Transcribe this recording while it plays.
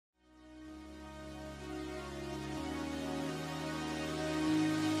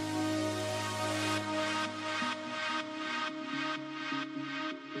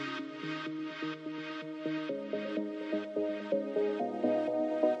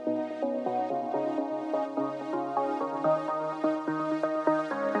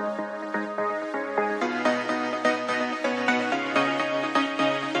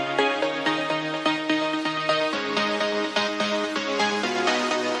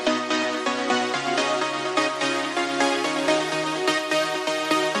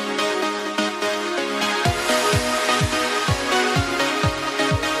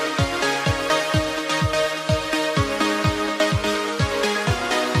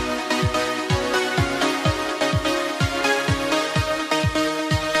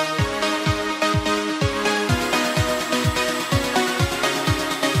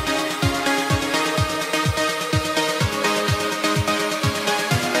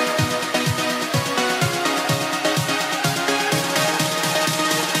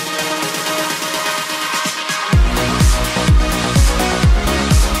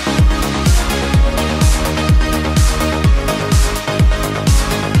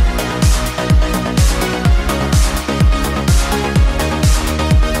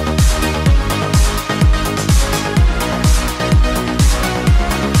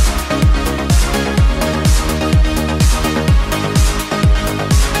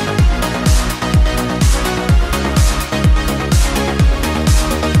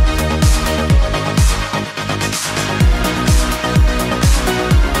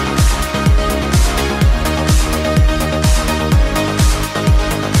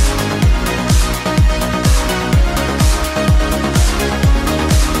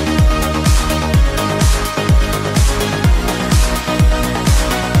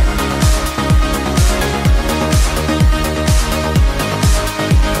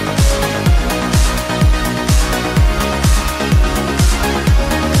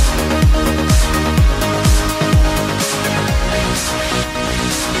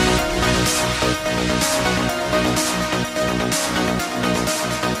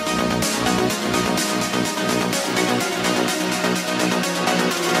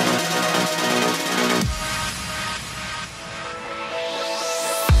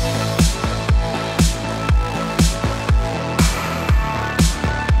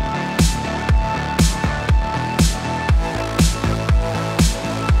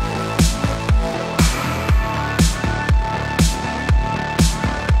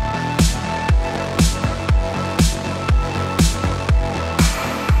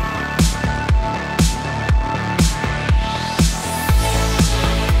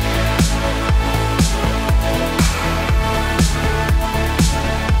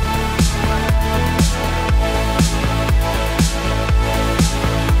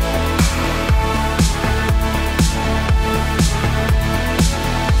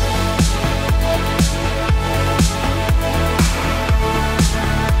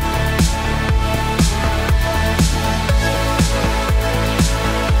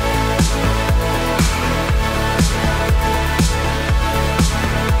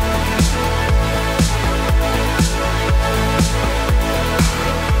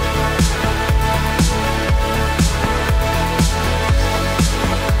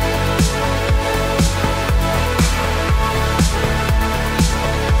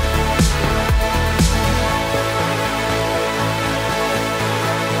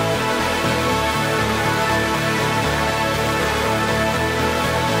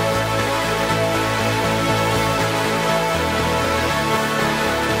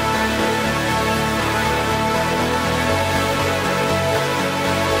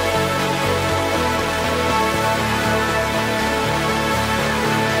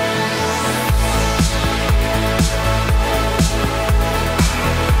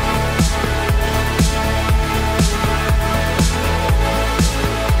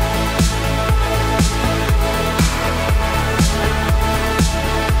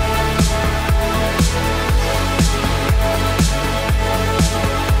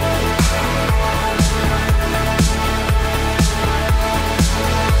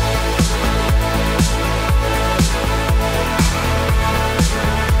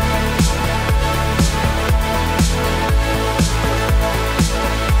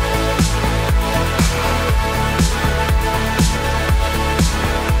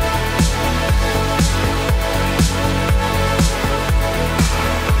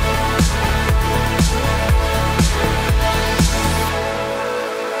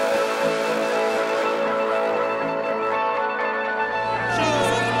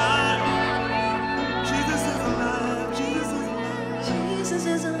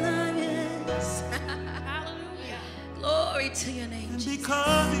Glory to your name, And Jesus.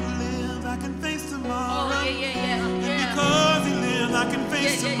 because he lives, I can face tomorrow. Oh, yeah. And because he lives, I can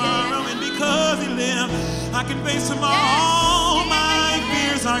face tomorrow. And because he lives, I can face tomorrow. All my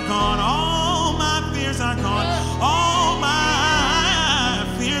fears are gone. All my fears are gone. All my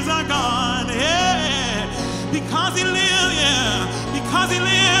fears are gone. Yeah. Because he lives, yeah. Because he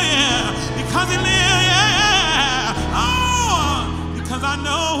lives, yeah. Because he lives, yeah. Oh, because I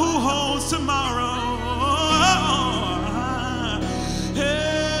know who holds tomorrow.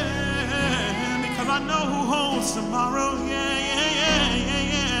 Because I know who holds tomorrow. Yeah.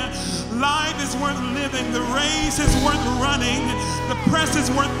 Life is worth living. The race is worth running. The press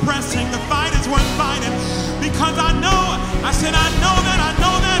is worth pressing. The fight is worth fighting. Because I know, I said, I know that, I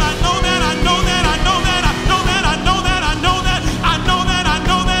know that, I know that, I know that, I know that, I know that, I know that, I know that, I know that, I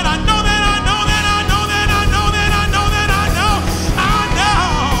know that, I know that, I know that, I know that, I know that, I know that, I know,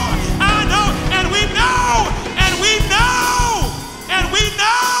 I know, and we know, and we know, and we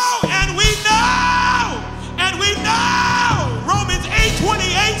know, and we know, and we know. Romans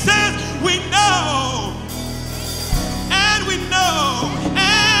 8:28 says we know, and we know,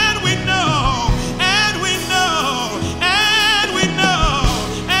 and we know, and we know, and we know,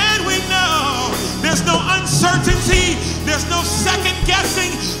 and we know. There's no uncertainty, there's no second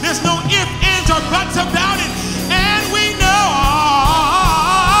guessing, there's no ifs, ands, or buts about it. And we know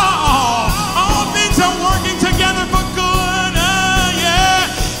all things are working together for good. Yeah.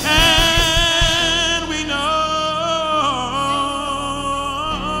 And we know.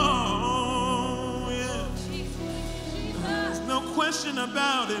 Yeah. There's no question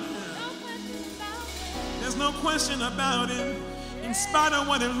about it. There's no question about it. In spite of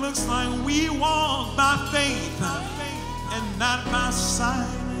what it looks like, we walk by faith and not by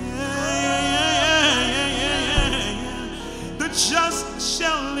sight. The just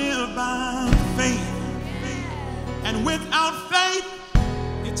shall live by faith. And without faith,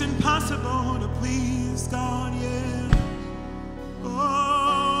 it's impossible to please God. Yeah. Oh.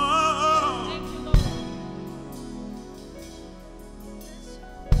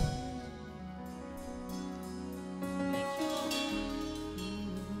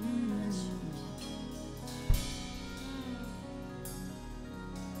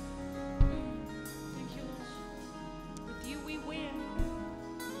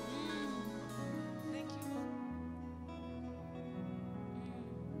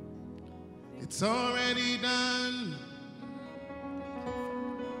 It's already done.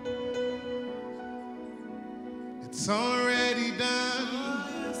 It's already done.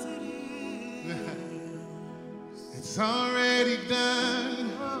 It's already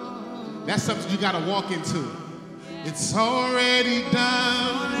done. That's something you got to walk into. It's already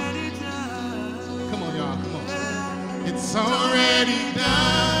done. Come on, y'all. Come on. It's already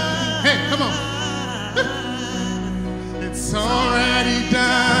done. Hey, come on. It's already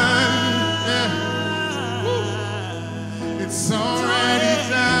done. It's already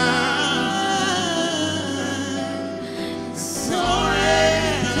done. It's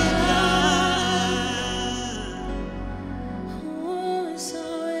already done. Oh, it's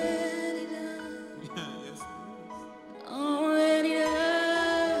already done. Already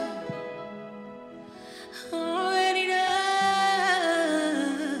done. Already done.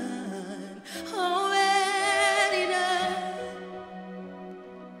 Already done.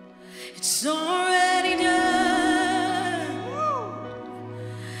 It's already done.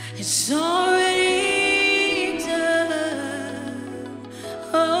 It's already done.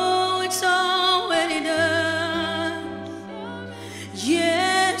 Oh, it's already done.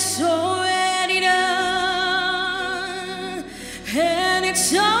 Yeah, it's already done. And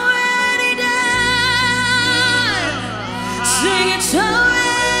it's already done. Sing, it's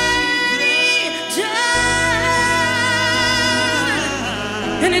already done.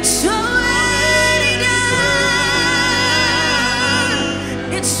 And it's already done.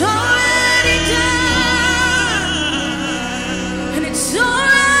 It's already done. And it's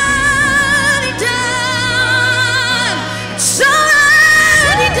already done. It's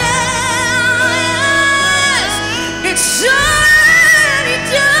already done. Yes. It's already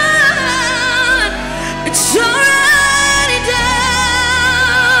done. It's already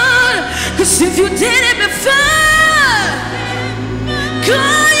done. 'Cause if you did it before,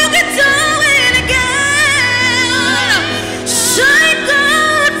 God, you can do it again. Same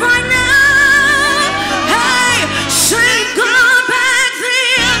God right now. Hey, same God back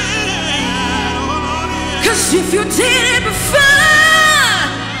then. 'Cause if you did it before,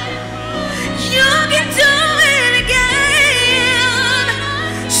 you can do it again.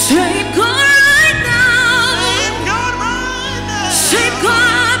 Same God right now. Same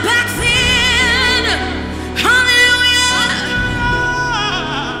God back then. Hallelujah.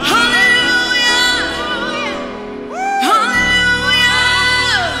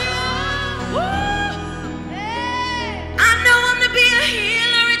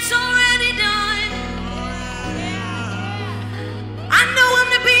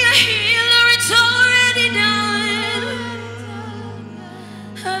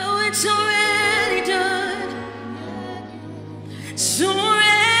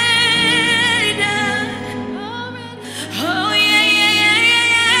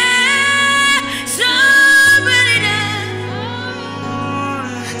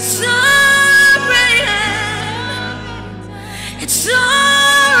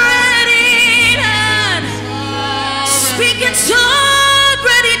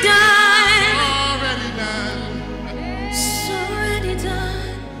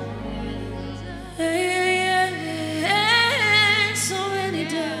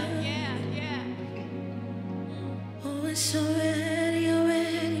 it's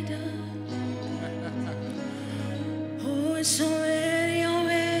already done. Oh, it's already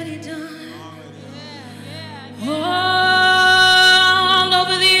done. All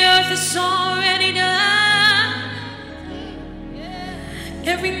over the earth, it's already done.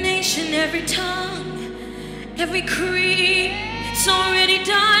 Every nation, every tongue, every creed, it's already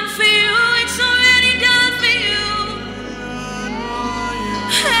done for you. It's already done for you.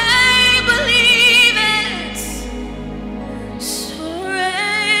 Hey, believe it. It's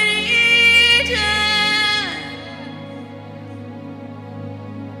already done.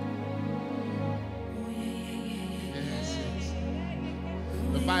 Oh, yeah.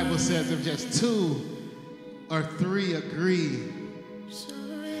 The Bible says if just 2 or 3 agree, It's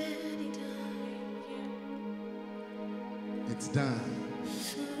already done. it's done.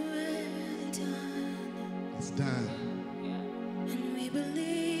 It's already done. It's done. And we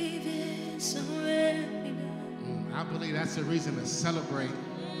believe it's already done. I believe that's a reason to celebrate.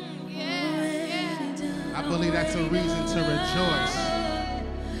 Already done. I believe that's a reason to rejoice.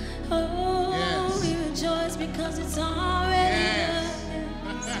 Oh, Yes. we rejoice because it's already Yes.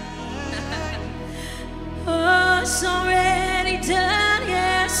 done. Oh, it's already done.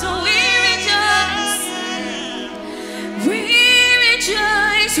 Yes, so we rejoice. We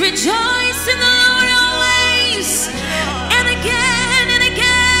rejoice, rejoice in the Lord always. And again and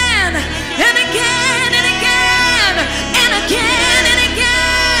again and again and again and again and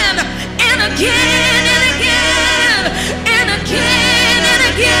again and again and again and again and again and again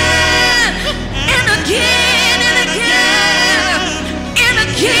and again and again and again and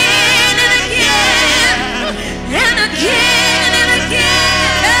again and again and again and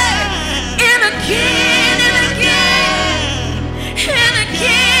again and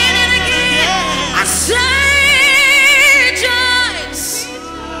again and again. I say rejoice.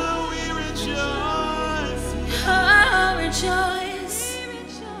 Oh, rejoice.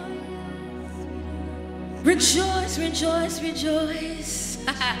 Rejoice, rejoice, rejoice.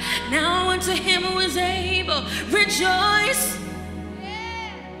 Now unto him who is able. Rejoice.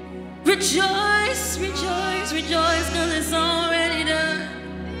 Rejoice, rejoice, rejoice, because it's already done.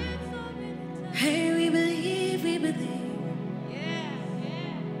 Hey, we believe, we believe.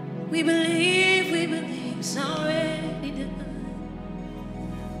 We believe, we believe it's already done.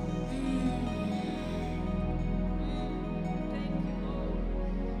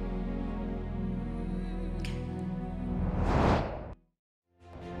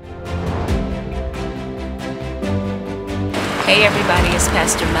 Hey everybody, it's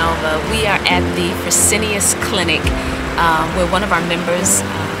Pastor Melva. We are at the Fresenius Clinic where one of our members,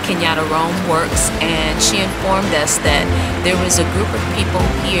 Kenyatta Rome, works, and she informed us that there was a group of people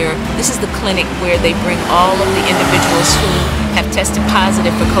here. This is the clinic where they bring all of the individuals who have tested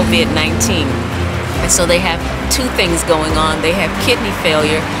positive for COVID-19. And so they have 2 things going on. They have kidney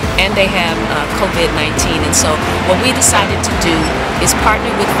failure and they have COVID-19. And so what we decided to do is partner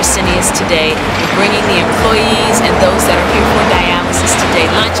with Fresenius today. We're bringing the employees and those that are here for dialysis today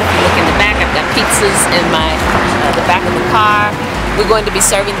lunch. If you look in the back, I've got pizzas in the back of the car. We're going to be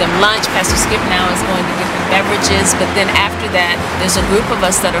serving them lunch. Pastor Skip now is going to give them beverages. But then after that, there's a group of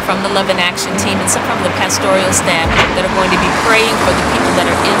us that are from the Love and Action team and some from the pastoral staff that are going to be praying for the people that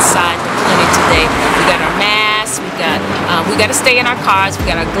are inside the clinic today. We got our masks. We got to stay in our cars. We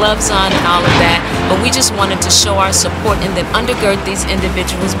got our gloves on and all of that. But we just wanted to show our support and then undergird these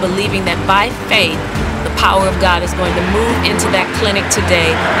individuals, believing that by faith, the power of God is going to move into that clinic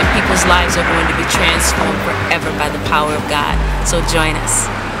today and people's lives are going to be transformed forever by the power of God. So join us.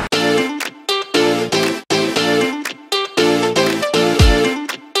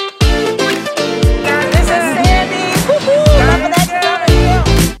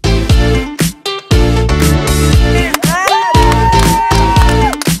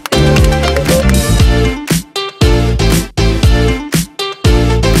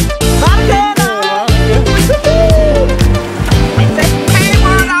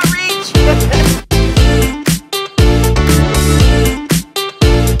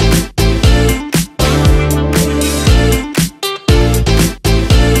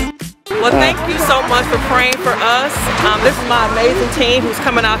 Well, thank you so much for praying for us. This is my amazing team who's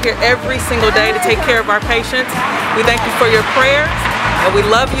coming out here every single day to take care of our patients. We thank you for your prayers, and we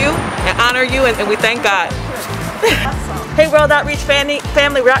love you and honor you, and we thank God. Hey World Outreach family,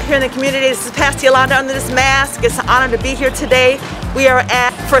 we're out here in the community. This is Pastor Yolanda under this mask. It's an honor to be here today. We are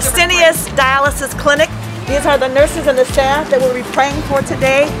at Fresenius Dialysis Clinic. These are the nurses and the staff that we'll be praying for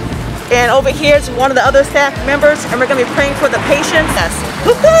today. And over here is one of the other staff members, and we're going to be praying for the patients.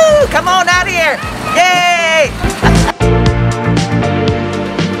 Woohoo! Come on out here! Yay!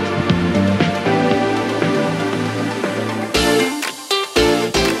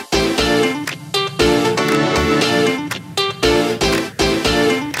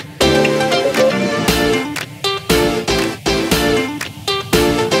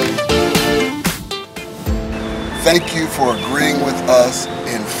 Thank you for agreeing with us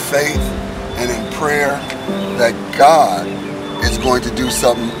in faith and in prayer that God is going to do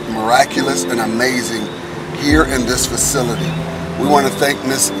something miraculous and amazing here in this facility. We want to thank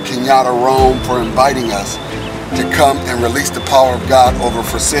Ms. Kenyatta Rome for inviting us to come and release the power of God over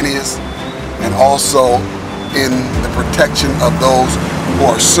Fresenius and also in the protection of those who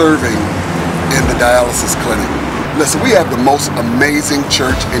are serving in the dialysis clinic. Listen, we have the most amazing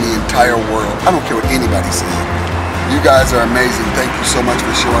church in the entire world. I don't care what anybody says. You guys are amazing. Thank you so much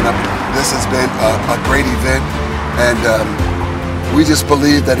for showing up. This has been a great event, and we just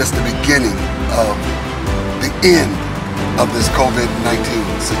believe that it's the beginning of the end of this COVID-19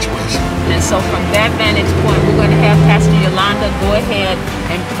 situation. And so from that vantage point, we're going to have Pastor Yolanda go ahead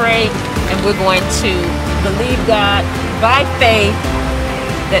and pray, and we're going to believe God by faith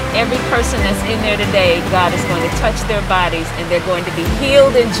that every person that's in there today, God is going to touch their bodies and they're going to be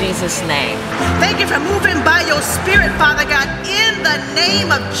healed in Jesus' name. Thank you for moving by your spirit, Father God, in the name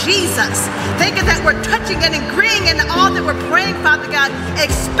of Jesus. Thank you that we're touching and agreeing in all that we're praying, Father God,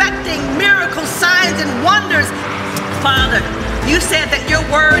 expecting miracles, signs, and wonders. Father, you said that your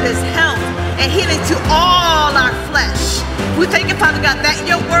word is health and healing to all our flesh. We thank you, Father God, that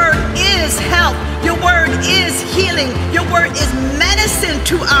your word is health. Your word is healing. Your word is medicine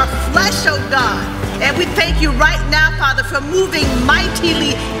to our flesh, oh God. And we thank you right now, Father, for moving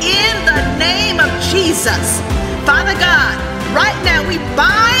mightily in the name of Jesus. Father God, right now we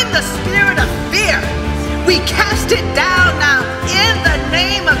bind the spirit of fear. We cast it down now in the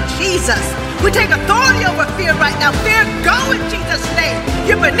name of Jesus. We take authority over fear right now. Fear, go in Jesus' name.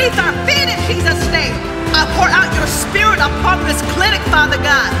 You're beneath our feet in Jesus' name. I pour out your spirit upon this clinic, Father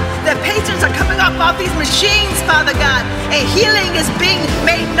God. The patients are coming off these machines, Father God, and healing is being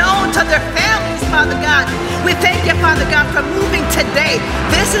made known to their families, Father God. We thank you, Father God, for moving today.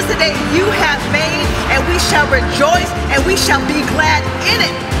 This is the day you have made, and we shall rejoice and we shall be glad in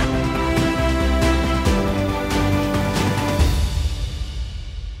it.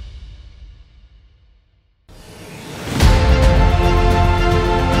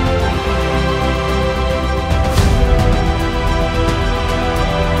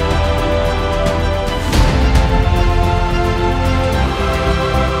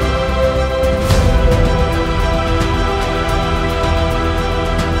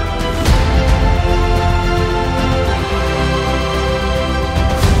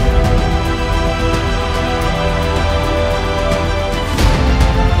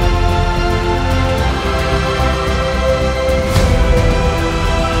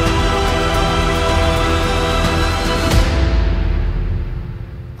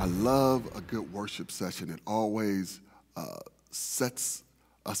 Session. It always sets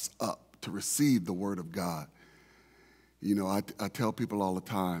us up to receive the word of God. You know, I tell people all the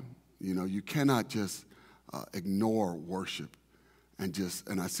time, you know, you cannot just ignore worship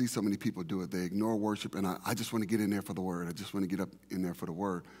and I see so many people do it. They ignore worship and I just want to get in there for the word. I just want to get up in there for the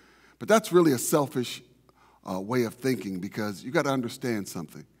word. But that's really a selfish way of thinking, because you got to understand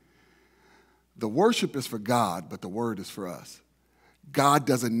something. The worship is for God, but the word is for us. God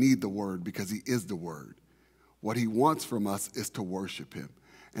doesn't need the word because he is the word. What he wants from us is to worship him.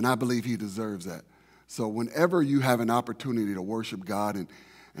 And I believe he deserves that. So whenever you have an opportunity to worship God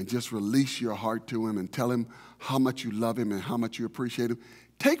and just release your heart to him and tell him how much you love him and how much you appreciate him,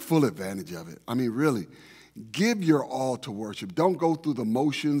 take full advantage of it. I mean, really, give your all to worship. Don't go through the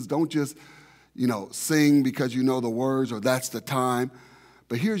motions. Don't just, you know, sing because you know the words or that's the time.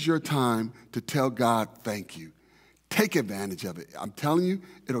 But here's your time to tell God thank you. Take advantage of it. I'm telling you,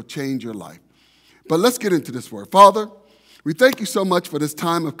 it'll change your life. But let's get into this word. Father, we thank you so much for this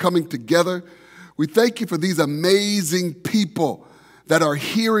time of coming together. We thank you for these amazing people that are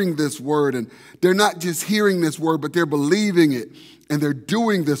hearing this word. And they're not just hearing this word, but they're believing it and they're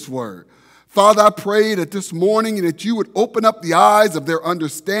doing this word. Father, I pray that this morning that you would open up the eyes of their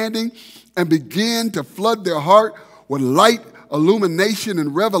understanding and begin to flood their heart with light, illumination,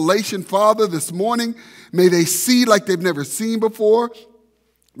 and revelation. Father, this morning, may they see like they've never seen before.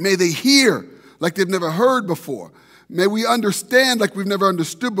 May they hear like they've never heard before. May we understand like we've never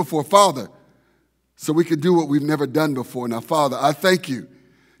understood before, Father, so we can do what we've never done before. Now, Father, I thank you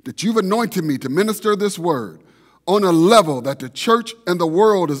that you've anointed me to minister this word on a level that the church and the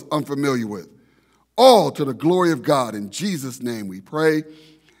world is unfamiliar with. All to the glory of God. In Jesus' name we pray.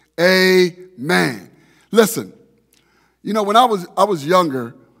 Amen. Listen, you know, when I was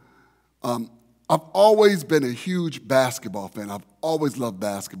younger, I've always been a huge basketball fan. I've always loved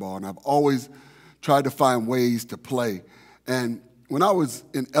basketball, and I've always tried to find ways to play. And when I was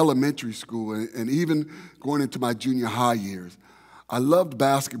in elementary school and even going into my junior high years, I loved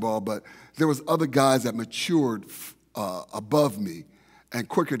basketball, but there was other guys that matured above me and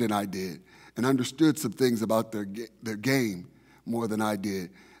quicker than I did and understood some things about their game more than I did.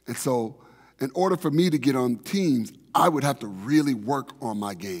 And so in order for me to get on teams, I would have to really work on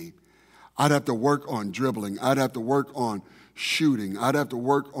my game. I'd have to work on dribbling. I'd have to work on shooting. I'd have to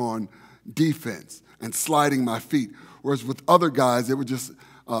work on defense and sliding my feet. Whereas with other guys, they were just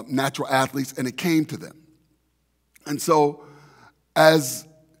natural athletes, and it came to them. And so as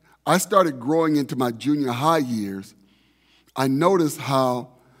I started growing into my junior high years, I noticed how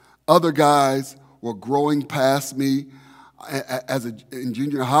other guys were growing past me in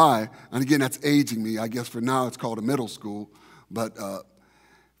junior high. And again, that's aging me. I guess for now it's called a middle school. But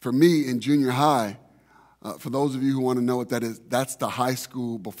for me in junior high, for those of you who want to know what that is, that's the high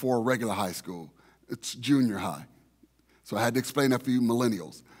school before regular high school. It's junior high. So I had to explain that for you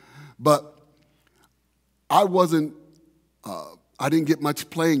millennials. But I didn't get much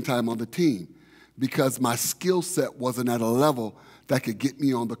playing time on the team because my skill set wasn't at a level that could get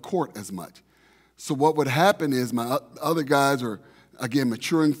me on the court as much. So what would happen is my other guys were, again,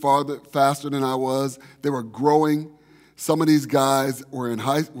 maturing faster than I was. They were growing. Some of these guys were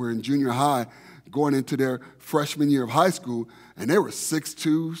in junior high, going into their freshman year of high school, and they were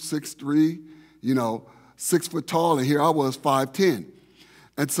 6'2", 6'3", 6 foot tall, and here I was 5'10".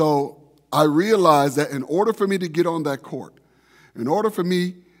 And so I realized that in order for me to get on that court, in order for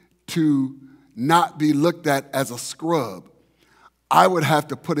me to not be looked at as a scrub, I would have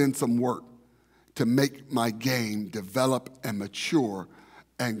to put in some work to make my game develop and mature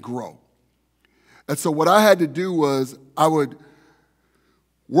and grow. And so what I had to do was I would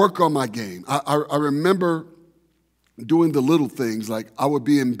work on my game. I remember doing the little things, like I would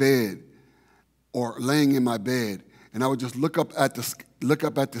be in bed or laying in my bed, and I would just look up at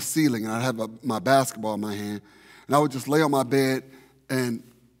the ceiling, and I'd have my basketball in my hand, and I would just lay on my bed and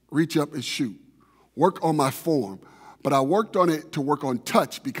reach up and shoot, work on my form. But I worked on it to work on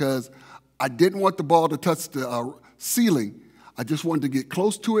touch because I didn't want the ball to touch the ceiling. I just wanted to get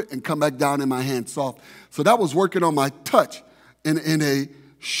close to it and come back down in my hand soft. So that was working on my touch in a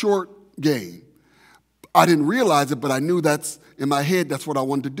short game. I didn't realize it, but I knew that's in my head, that's what I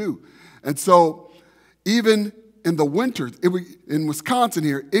wanted to do. And so even in the winters, in Wisconsin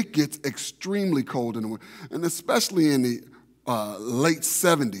here, it gets extremely cold in the winter, and especially in the late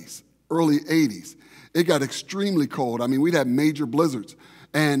 70s, early 80s. It got extremely cold. I mean, we'd have major blizzards.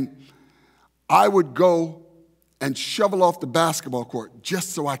 And I would go and shovel off the basketball court just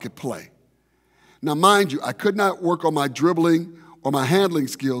so I could play. Now, mind you, I could not work on my dribbling or my handling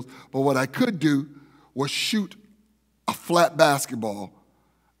skills, but what I could do was shoot a flat basketball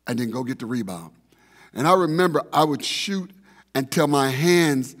and then go get the rebound. And I remember I would shoot until my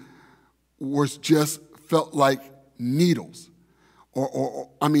hands felt like needles.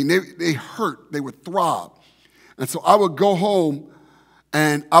 I mean, they hurt. They would throb. And so I would go home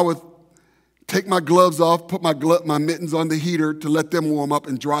and I would take my gloves off, put my mittens on the heater to let them warm up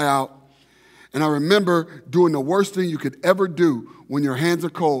and dry out. And I remember doing the worst thing you could ever do when your hands are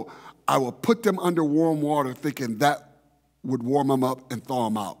cold. I would put them under warm water thinking that would warm them up and thaw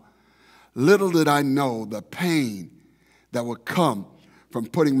them out. Little did I know the pain that would come from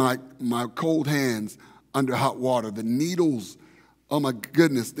putting my cold hands under hot water. The needles, oh my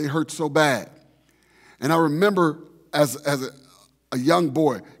goodness, they hurt so bad. And I remember as a young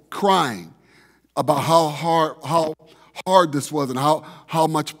boy crying about how hard this was and how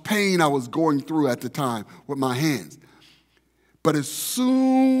much pain I was going through at the time with my hands. But as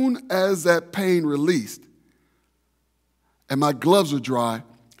soon as that pain released and my gloves were dry,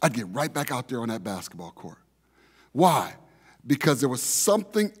 I'd get right back out there on that basketball court. Why? Because there was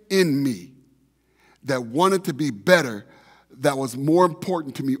something in me that wanted to be better, that was more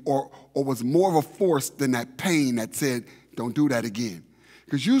important to me or was more of a force than that pain that said, don't do that again.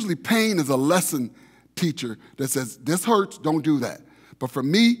 Because usually pain is a lesson teacher that says, this hurts, don't do that. But for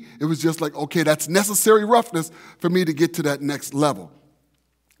me, it was just like, okay, that's necessary roughness for me to get to that next level.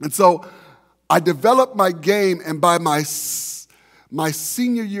 And so I developed my game, and by my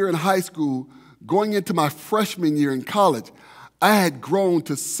senior year in high school, going into my freshman year in college, I had grown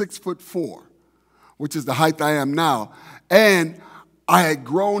to 6'4", which is the height I am now. And I had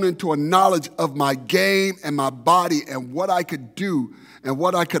grown into a knowledge of my game and my body and what I could do and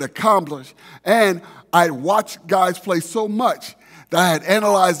what I could accomplish. And I had watched guys play so much that I had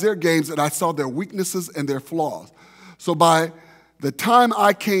analyzed their games and I saw their weaknesses and their flaws. So by the time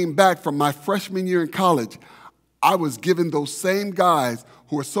I came back from my freshman year in college, I was giving those same guys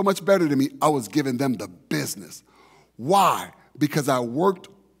who were so much better than me, I was giving them the business. Why? Because I worked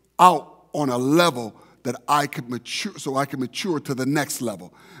out on a level that I could mature, so I can mature to the next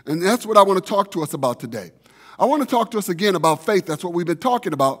level. And that's what I want to talk to us about today. I want to talk to us again about faith. That's what we've been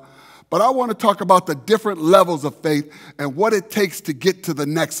talking about. But I want to talk about the different levels of faith and what it takes to get to the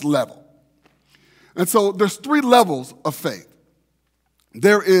next level. And so there's 3 levels of faith.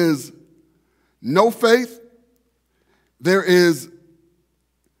 There is no faith, there is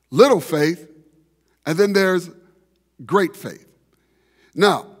little faith, and then there's great faith.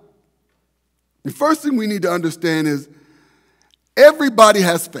 Now, the first thing we need to understand is everybody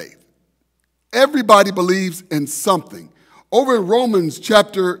has faith. Everybody believes in something. Over in Romans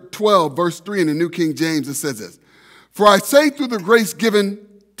chapter 12, verse 3 in the New King James, it says this: "For I say through the grace given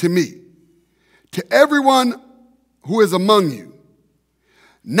to me, to everyone who is among you,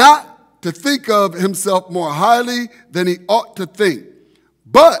 not to think of himself more highly than he ought to think,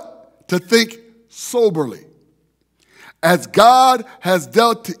 but to think soberly, as God has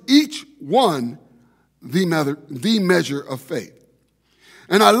dealt to each one the measure of faith."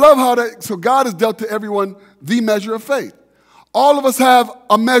 And I love how that, so God has dealt to everyone the measure of faith. All of us have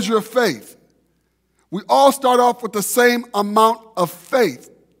a measure of faith. We all start off with the same amount of faith.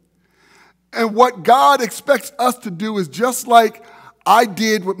 And what God expects us to do is just like I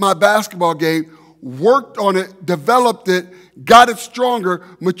did with my basketball game, worked on it, developed it, got it stronger,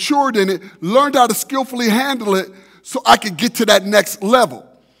 matured in it, learned how to skillfully handle it so I could get to that next level.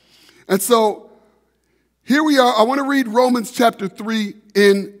 And so here we are. I want to read Romans chapter 3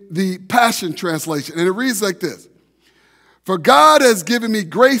 in the Passion Translation. And it reads like this: "For God has given me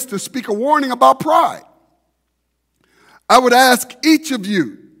grace to speak a warning about pride. I would ask each of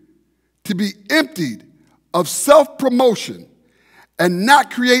you to be emptied of self-promotion and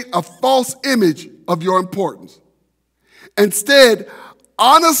not create a false image of your importance. Instead,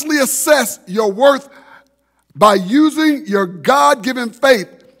 honestly assess your worth by using your God-given faith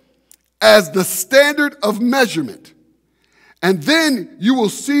as the standard of measurement. And then you will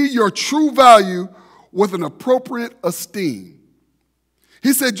see your true value with an appropriate esteem."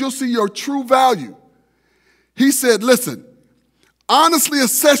 He said, you'll see your true value. He said, listen, honestly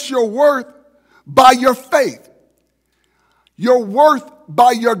assess your worth by your faith. Your worth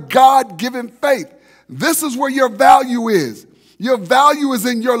by your God-given faith. This is where your value is. Your value is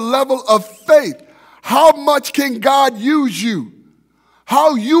in your level of faith. How much can God use you?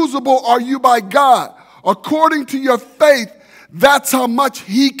 How usable are you by God? According to your faith, that's how much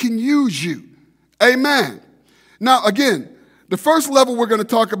he can use you. Amen. Now, again, the first level we're going to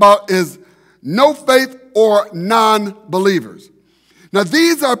talk about is no faith or non-believers. Now,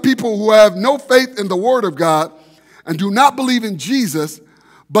 these are people who have no faith in the Word of God and do not believe in Jesus,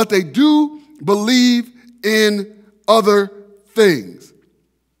 but they do believe in other things.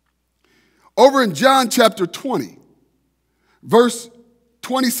 Over in John chapter 20, verse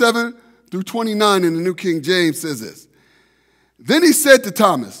 27 through 29 in the New King James says this: "Then he said to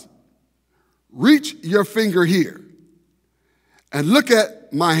Thomas, 'Reach your finger here and look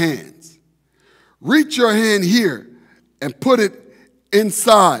at my hands. Reach your hand here and put it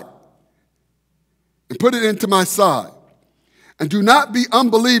inside and put it into my side. And do not be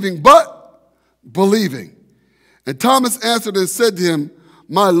unbelieving, but believing.' And Thomas answered and said to him,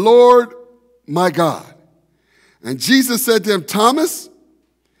 'My Lord, my God.' And Jesus said to him, 'Thomas,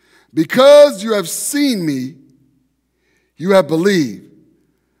 because you have seen me, you have believed.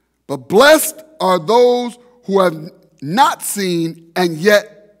 But blessed are those who have not seen and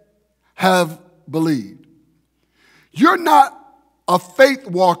yet have believed.'" You're not a faith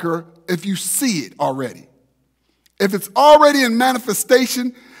walker if you see it already. If it's already in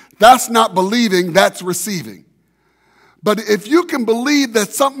manifestation, that's not believing, that's receiving. But if you can believe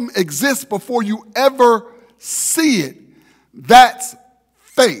that something exists before you ever see it, that's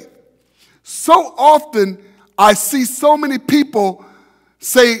faith. So often I see so many people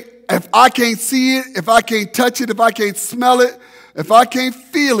say, if I can't see it, if I can't touch it, if I can't smell it, if I can't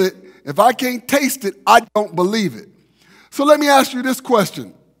feel it, if I can't taste it, I don't believe it. So let me ask you this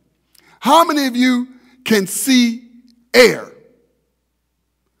question. How many of you can see air?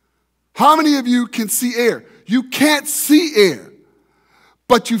 How many of you can see air? You can't see air,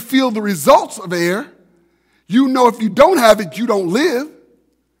 but you feel the results of air. You know if you don't have it, you don't live.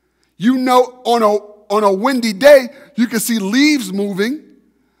 You know on a windy day, you can see leaves moving,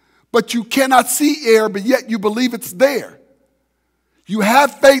 but you cannot see air, but yet you believe it's there. You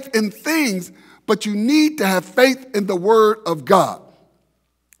have faith in things, but you need to have faith in the Word of God.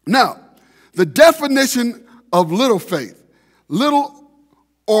 Now, the definition of little faith, the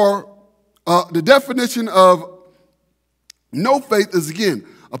definition of no faith is, again,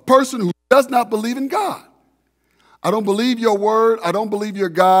 a person who does not believe in God. I don't believe your word. I don't believe your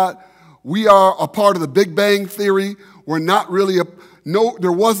God. we are a part of the Big Bang Theory. We're not really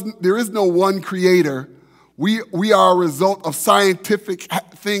there is no one creator. We are a result of scientific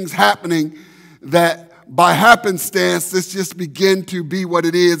things happening that by happenstance, this just begin to be what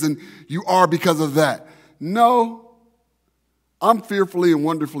it is, and you are because of that. No, I'm fearfully and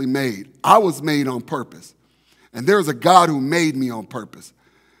wonderfully made. I was made on purpose. And there's a God who made me on purpose.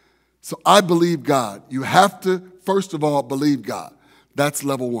 So I believe God. You have to, first of all, believe God. That's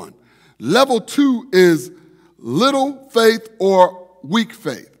level one. Level two is little faith or weak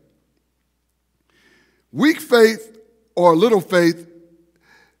faith. Weak faith or little faith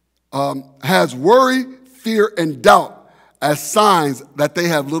has worry, fear, and doubt as signs that they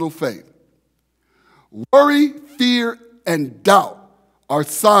have little faith. Worry, fear, and doubt are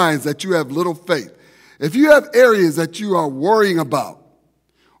signs that you have little faith. If you have areas that you are worrying about,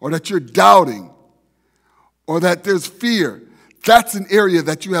 or that you're doubting, or that there's fear, that's an area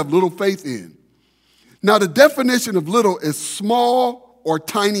that you have little faith in. Now, the definition of little is small or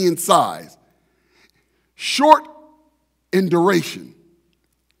tiny in size, short in duration,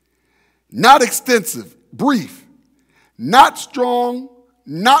 not extensive, brief, not strong,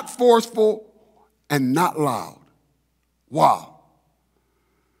 not forceful, and not loud. Wow.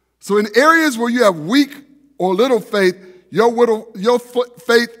 So in areas where you have weak or little faith, your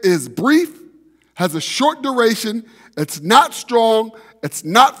faith is brief, has a short duration, it's not strong, it's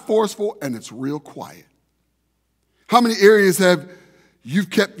not forceful, and it's real quiet. How many areas have you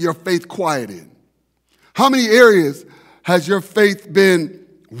kept your faith quiet in? How many areas has your faith been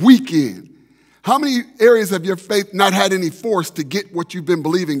weak in? How many areas have your faith not had any force to get what you've been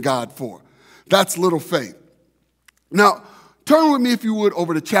believing God for? That's little faith. Now, turn with me, if you would,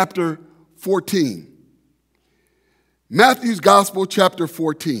 over to chapter 14. Matthew's Gospel, chapter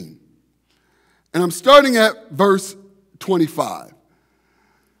 14. And I'm starting at verse 25.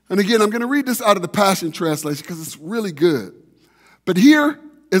 And again, I'm going to read this out of the Passion Translation because it's really good. But here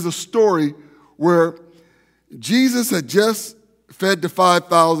is a story where Jesus had just fed the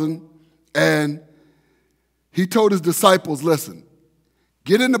 5,000, and he told his disciples, listen,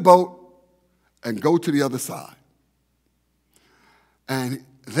 get in the boat and go to the other side. And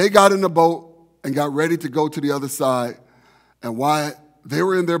they got in the boat and got ready to go to the other side. And while they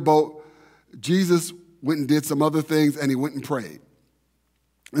were in their boat, Jesus went and did some other things, and he went and prayed.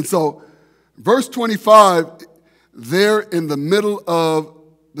 And so, verse 25, they're in the middle of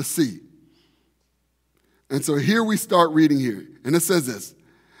the sea. And so here we start reading here. And it says this: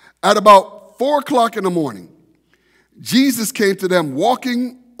 at about 4 o'clock in the morning, Jesus came to them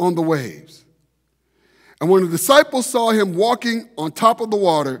walking on the waves. And when the disciples saw him walking on top of the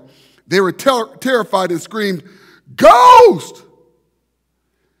water, they were terrified and screamed, "Ghost!"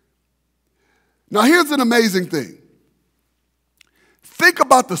 Now here's an amazing thing. Think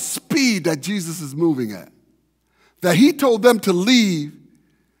about the speed that Jesus is moving at. That he told them to leave,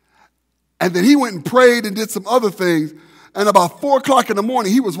 and then he went and prayed and did some other things, and about 4 o'clock in the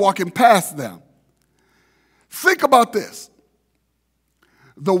morning, he was walking past them. Think about this.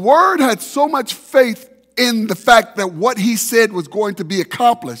 The word had so much faith in the fact that what he said was going to be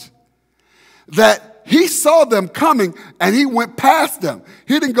accomplished, that he saw them coming and he went past them.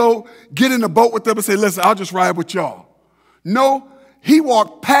 He didn't go get in a boat with them and say, listen, I'll just ride with y'all. No, he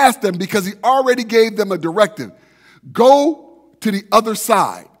walked past them because he already gave them a directive. Go to the other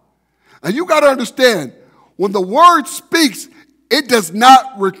side. And you got to understand, when the word speaks, it does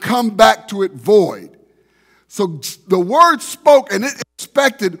not come back to it void. So the word spoke, and it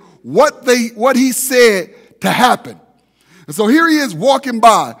expected what he said to happen. And so here he is walking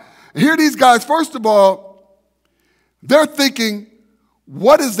by. And here these guys, first of all, they're thinking,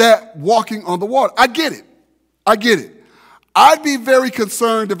 what is that walking on the water? I get it. I get it. I'd be very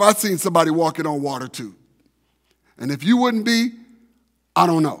concerned if I seen somebody walking on water too. And if you wouldn't be, I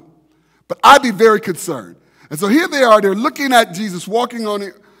don't know. But I'd be very concerned. And so here they are, they're looking at Jesus walking on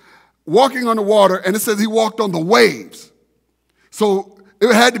the water, and it says he walked on the waves. So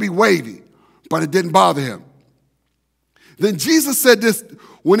it had to be wavy, but it didn't bother him. Then Jesus said this: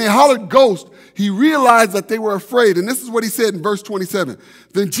 when they hollered ghost, he realized that they were afraid. And this is what he said in verse 27.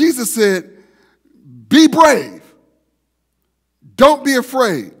 Then Jesus said, be brave. Don't be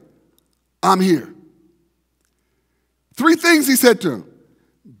afraid. I'm here. 3 things he said to him.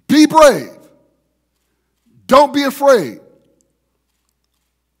 Be brave. Don't be afraid.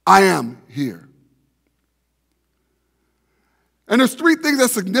 I am here. And there's 3 things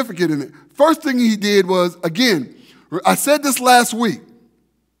that's significant in it. First thing he did was, again, I said this last week.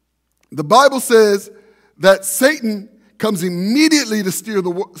 The Bible says that Satan comes immediately to steal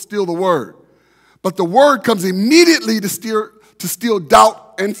the word. But the word comes immediately to steal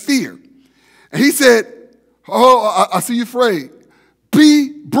doubt and fear. And he said, oh, I see you afraid. Be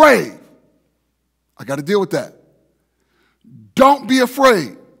brave. I got to deal with that. Don't be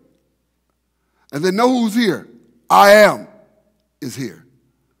afraid. And then know who's here. I am is here.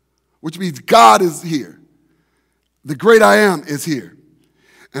 Which means God is here. The great I am is here.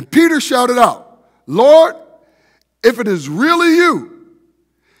 And Peter shouted out, Lord, if it is really you,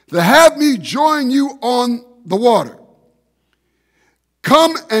 then have me join you on the water.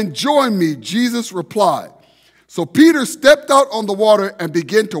 Come and join me, Jesus replied. So Peter stepped out on the water and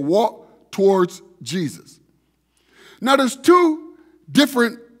began to walk towards Jesus. Now there's two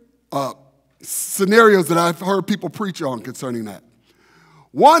different scenarios that I've heard people preach on concerning that.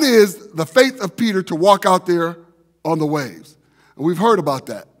 One is the faith of Peter to walk out there on the waves. And we've heard about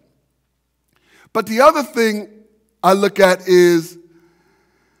that. But the other thing I look at is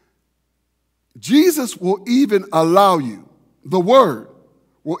Jesus will even allow you, the word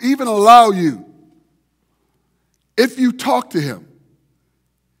will even allow you, if you talk to him.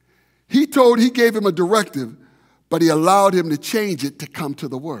 He gave him a directive, but he allowed him to change it to come to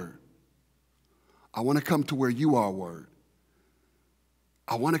the word. I want to come to where you are, word.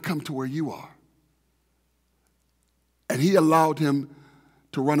 I want to come to where you are. And he allowed him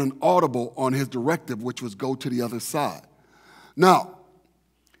to run an audible on his directive, which was go to the other side. Now,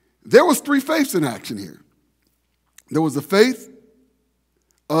 there was three faiths in action here. There was the faith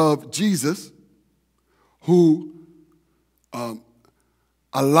of Jesus, who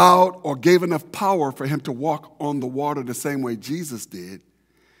allowed or gave enough power for him to walk on the water the same way Jesus did.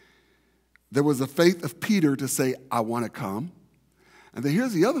 There was a faith of Peter to say, I want to come. And then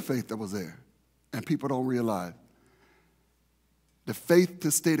here's the other faith that was there, and people don't realize. The faith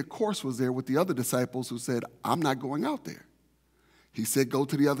to stay the course was there with the other disciples who said, I'm not going out there. He said, go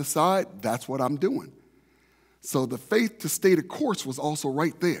to the other side. That's what I'm doing. So the faith to stay the course was also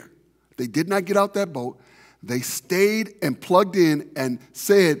right there. They did not get out that boat. They stayed and plugged in and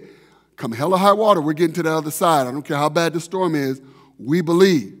said, come hell or high water, we're getting to the other side. I don't care how bad the storm is. We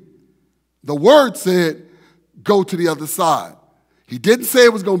believe. The word said, go to the other side. He didn't say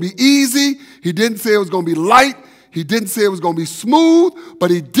it was going to be easy. He didn't say it was going to be light. He didn't say it was going to be smooth.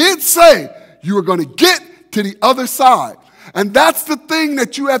 But he did say you were going to get to the other side. And that's the thing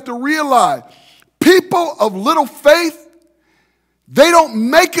that you have to realize. People of little faith, they don't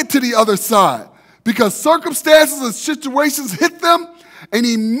make it to the other side because circumstances and situations hit them and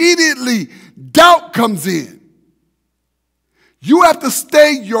immediately doubt comes in. You have to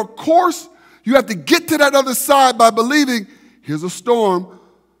stay your course. You have to get to that other side by believing, here's a storm,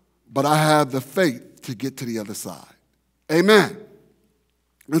 but I have the faith to get to the other side. Amen.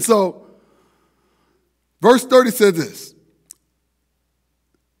 And so, verse 30 says this.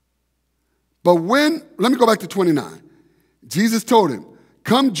 But let me go back to 29. Jesus told him,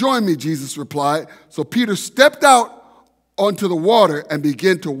 come join me, Jesus replied. So Peter stepped out onto the water and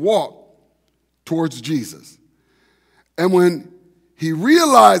began to walk towards Jesus. And when he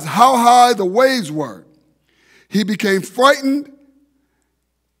realized how high the waves were, he became frightened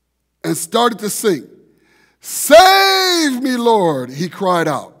and started to sink. Save me, Lord, he cried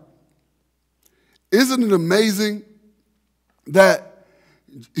out. Isn't it amazing that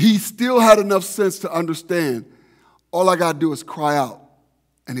he still had enough sense to understand all I got to do is cry out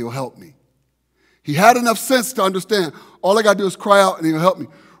and he'll help me. He had enough sense to understand all I got to do is cry out and he'll help me.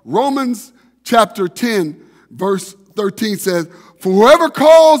 Romans chapter 10, verse 13 says, for whoever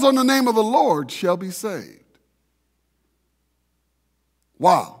calls on the name of the Lord shall be saved.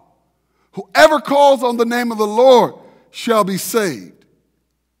 Wow. Whoever calls on the name of the Lord shall be saved.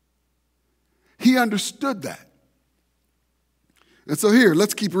 He understood that. And so here,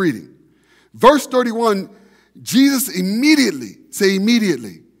 let's keep reading. Verse 31, Jesus immediately, say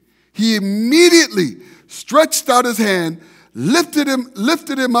immediately, he immediately stretched out his hand, lifted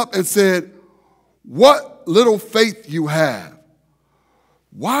him up and said, what little faith you have.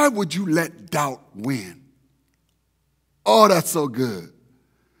 Why would you let doubt win? Oh, that's so good.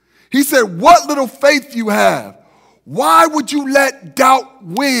 He said, what little faith you have. Why would you let doubt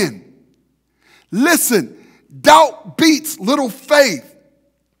win? Listen, doubt beats little faith.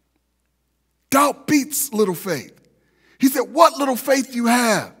 Doubt beats little faith. He said, what little faith you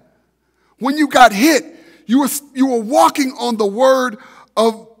have. When you got hit, you were walking on the word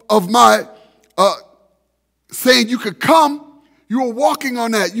of my saying you could come. You were walking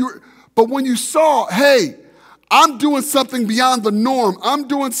on that. But when you saw, hey, I'm doing something beyond the norm. I'm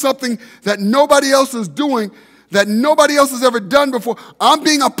doing something that nobody else is doing, that nobody else has ever done before. I'm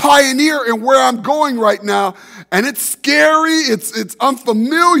being a pioneer in where I'm going right now. And it's scary. It's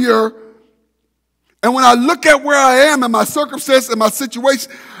unfamiliar. And when I look at where I am and my circumstance and my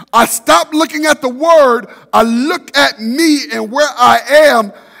situation, I stop looking at the word. I look at me and where I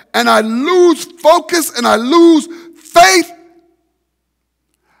am, and I lose focus and I lose faith.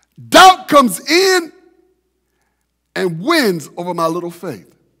 Doubt comes in and wins over my little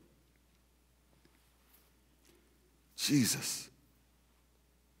faith. Jesus.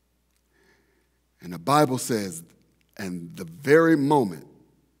 And the Bible says, and the very moment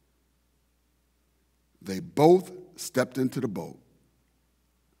they both stepped into the boat,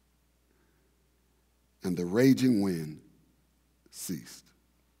 and the raging wind ceased.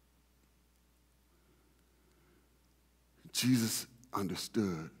 Jesus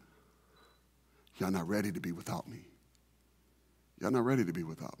understood, y'all not ready to be without me. Y'all not ready to be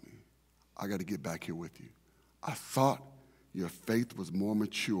without me. I got to get back here with you. I thought your faith was more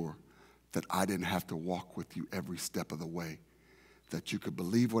mature, that I didn't have to walk with you every step of the way, that you could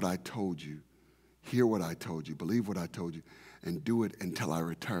believe what I told you, hear what I told you, believe what I told you, and do it until I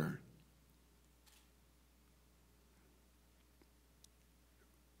return.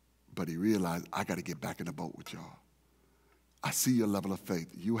 But he realized, I got to get back in the boat with y'all. I see your level of faith.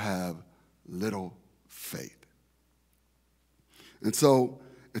 You have little faith. And so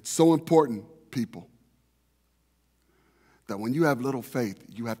it's so important, people, that when you have little faith,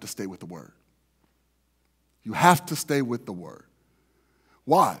 you have to stay with the word. You have to stay with the word.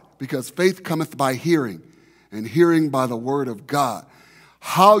 Why? Because faith cometh by hearing, and hearing by the word of God.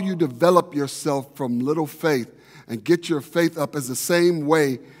 How you develop yourself from little faith and get your faith up is the same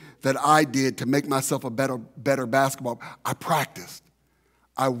way that I did to make myself a better basketball. I practiced.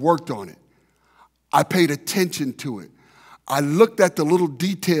 I worked on it. I paid attention to it. I looked at the little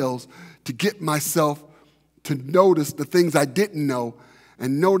details to get myself to notice the things I didn't know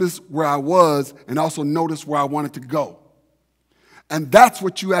and notice where I was and also notice where I wanted to go. And that's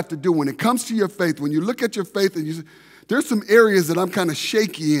what you have to do when it comes to your faith. When you look at your faith and you say, there's some areas that I'm kind of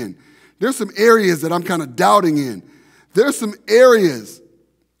shaky in. There's some areas that I'm kind of doubting in. There's some areas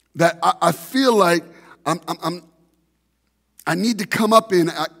that I feel like I need to come up in.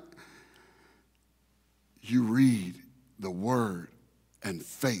 You read the word and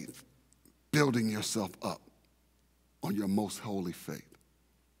faith, building yourself up on your most holy faith.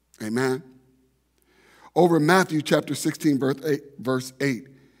 Amen? Over in Matthew chapter 16, verse 8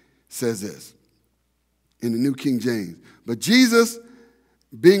 says this in the New King James. But Jesus,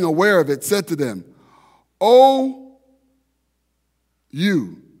 being aware of it, said to them, "O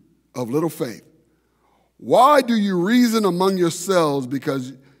you of little faith, why do you reason among yourselves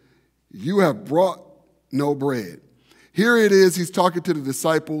because you have brought no bread?" Here it is, he's talking to the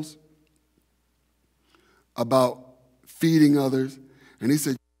disciples about feeding others. And he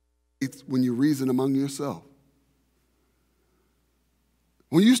said, it's when you reason among yourself.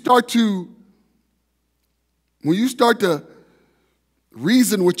 When you start to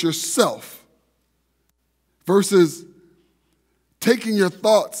reason with yourself versus taking your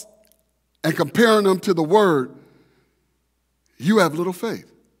thoughts and comparing them to the word, you have little faith.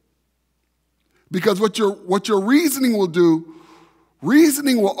 Because what your reasoning will do,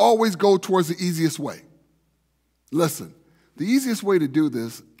 reasoning will always go towards the easiest way. Listen, the easiest way to do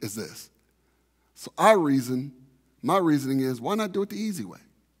this is this. So my reasoning is, why not do it the easy way?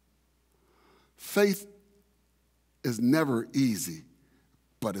 Faith is never easy,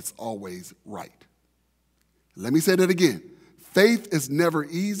 but it's always right. Let me say that again. Faith is never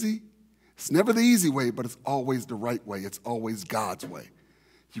easy. It's never the easy way, but it's always the right way. It's always God's way.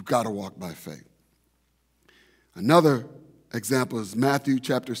 You've got to walk by faith. Another example is Matthew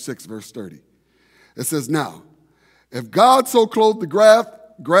chapter 6, verse 30. It says, "Now, if God so clothed the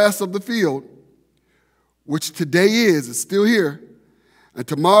grass of the field, which today is still here, and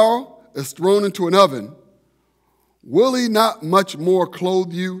tomorrow is thrown into an oven, will he not much more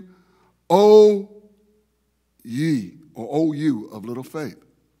clothe you, O ye, or O you of little faith?"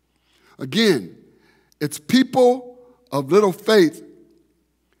 Again, it's people of little faith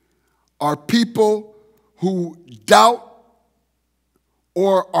are people who doubt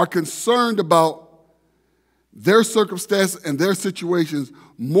or are concerned about their circumstances and their situations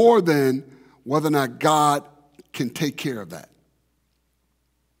more than whether or not God can take care of that.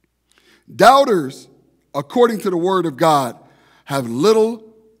 Doubters, according to the word of God, have little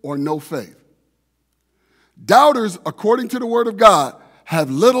or no faith. Doubters, according to the word of God,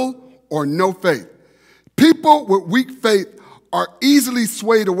 have little or no faith. People with weak faith are easily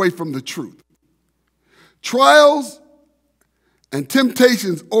swayed away from the truth. Trials and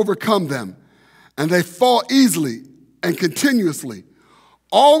temptations overcome them, and they fall easily and continuously,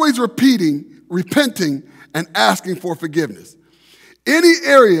 always repenting, and asking for forgiveness. Any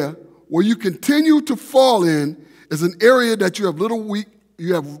area where you continue to fall in is an area that you have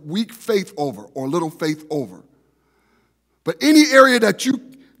weak faith over or little faith over. But any area that you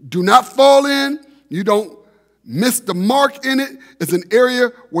do not fall in, you don't miss the mark in it, is an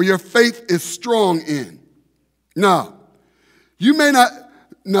area where your faith is strong in. Now,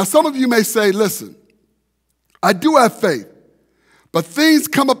 some of you may say, listen, I do have faith, but things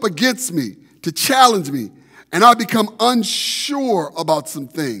come up against me to challenge me, and I become unsure about some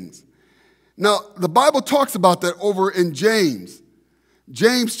things. Now, the Bible talks about that over in James.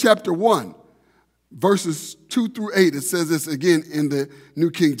 James chapter 1, verses 2 through 8. It says this again in the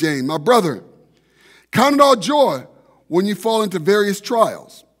New King James. My brother, count it all joy when you fall into various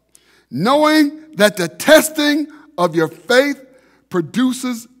trials, knowing that the testing of your faith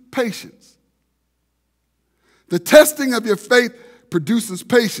produces patience. The testing of your faith produces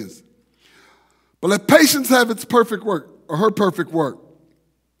patience. But let patience have its perfect work, or her perfect work,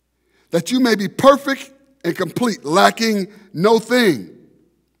 that you may be perfect and complete, lacking no thing.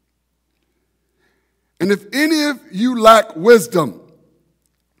 And if any of you lack wisdom,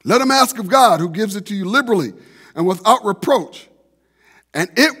 let him ask of God, who gives it to you liberally and without reproach, and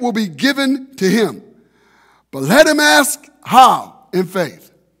it will be given to him. But let him ask how? In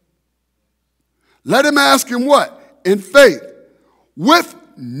faith. Let him ask in what? In faith, with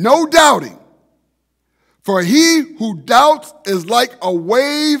no doubting. For he who doubts is like a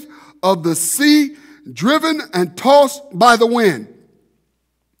wave of the sea, driven and tossed by the wind.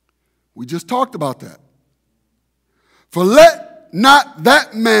 We just talked about that. For let not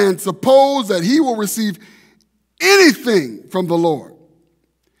that man suppose that he will receive anything from the Lord.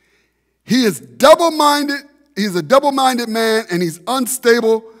 He is double-minded. He's a double-minded man, and he's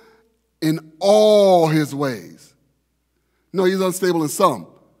unstable in all his ways. No, he's unstable in some.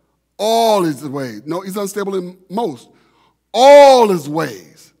 All his ways. No, he's unstable in most. All his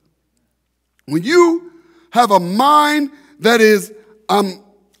ways. When you have a mind that is,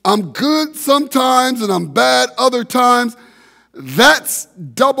 I'm good sometimes and I'm bad other times, that's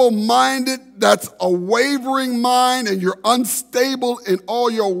double-minded, that's a wavering mind, and you're unstable in all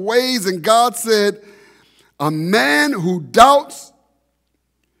your ways. And God said, a man who doubts,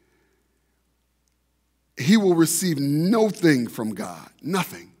 he will receive nothing from God,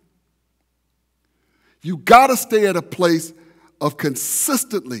 nothing. You got to stay at a place of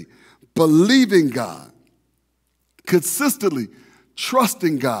consistently believing God, consistently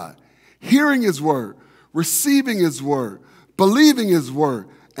trusting God, hearing his word, receiving his word, believing his word,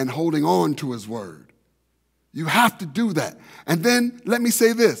 and holding on to his word. You have to do that. And then let me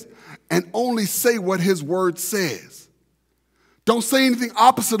say this, and only say what his word says. Don't say anything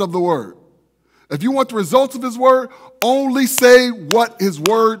opposite of the word. If you want the results of his word, only say what his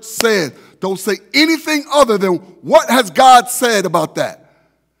word says. Don't say anything other than what has God said about that.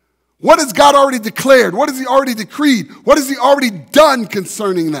 What has God already declared? What has he already decreed? What has he already done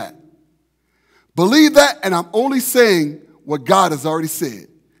concerning that? Believe that, and I'm only saying what God has already said.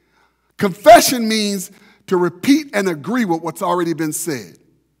 Confession means to repeat and agree with what's already been said.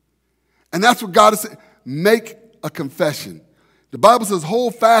 And that's what God has said. Make a confession. The Bible says,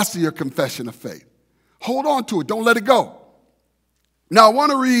 hold fast to your confession of faith. Hold on to it. Don't let it go. Now, I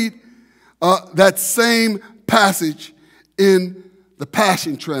want to read that same passage in the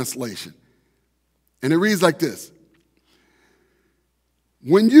Passion Translation. And it reads like this.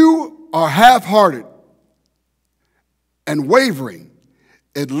 When you are half-hearted and wavering,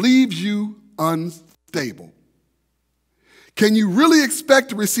 it leaves you unstable. Can you really expect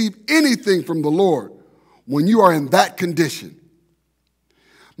to receive anything from the Lord when you are in that condition?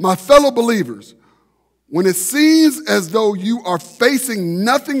 My fellow believers, when it seems as though you are facing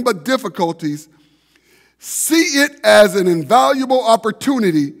nothing but difficulties, see it as an invaluable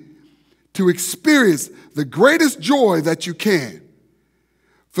opportunity to experience the greatest joy that you can.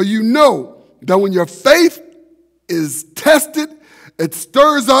 For you know that when your faith is tested, it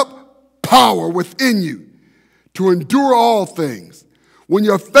stirs up power within you to endure all things. When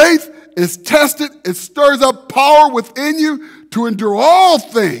your faith is tested, it stirs up power within you to endure all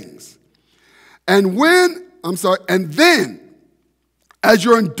things. And then, as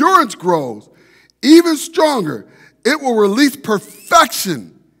your endurance grows even stronger, it will release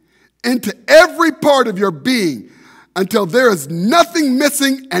perfection into every part of your being until there is nothing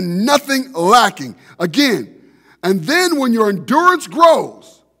missing and nothing lacking. Again, and then when your endurance grows,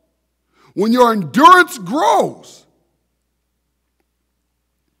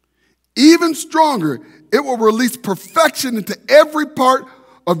 even stronger, it will release perfection into every part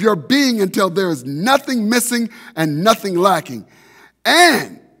of your being until there is nothing missing and nothing lacking.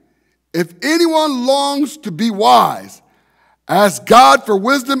 And if anyone longs to be wise, ask God for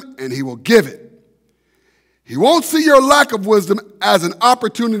wisdom and he will give it. He won't see your lack of wisdom as an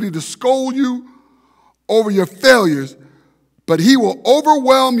opportunity to scold you over your failures, but he will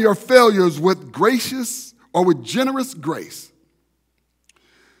overwhelm your failures with generous grace.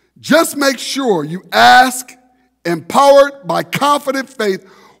 Just make sure you ask, empowered by confident faith,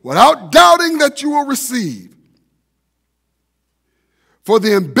 without doubting that you will receive. For the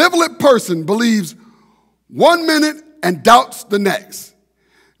ambivalent person believes 1 minute and doubts the next.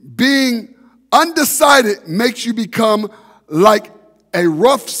 Being undecided makes you become like a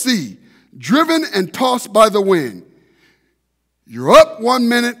rough sea, driven and tossed by the wind. You're up 1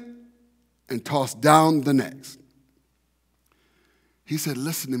 minute and tossed down the next. He said,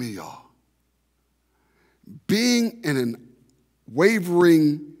 listen to me, y'all. Being in a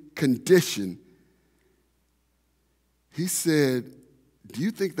wavering condition, he said, do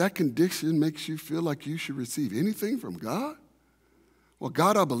you think that condition makes you feel like you should receive anything from God? Well,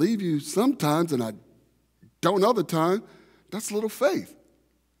 God, I believe you sometimes and I don't other times. That's little faith.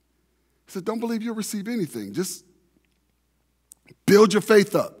 He said, don't believe you'll receive anything. Just build your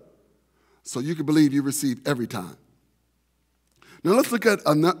faith up so you can believe you receive every time. Now let's look at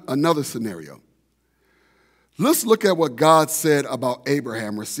another scenario. Let's look at what God said about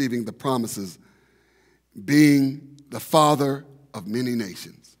Abraham receiving the promises, being the father of many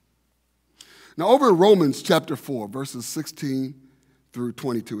nations. Now over in Romans chapter 4, verses 16 through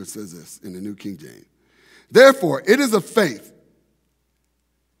 22, it says this in the New King James. Therefore, it is of faith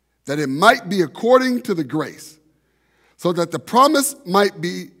that it might be according to the grace, so that the promise might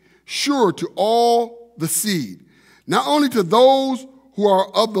be sure to all the seed, not only to those who are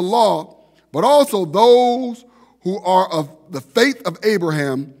of the law, but also those who are of the faith of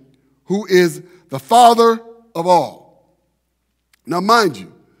Abraham, who is the father of all. Now, mind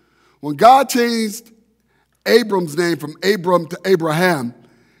you, when God changed Abram's name from Abram to Abraham,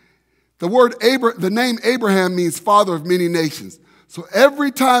 the name Abraham means father of many nations. So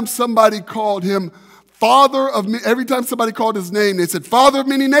every time somebody called him every time somebody called his name, they said, father of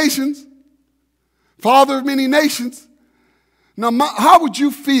many nations, father of many nations. Now, how would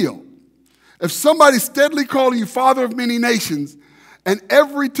you feel if somebody's steadily calling you father of many nations, and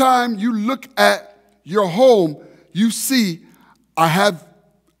every time you look at your home, you see, I have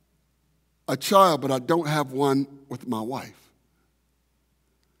a child, but I don't have one with my wife.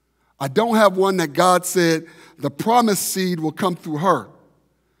 I don't have one that God said the promised seed will come through her.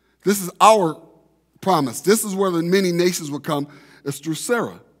 This is our promise. This is where the many nations will come. It's through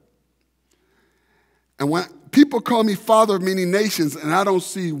Sarah. And when people call me father of many nations and I don't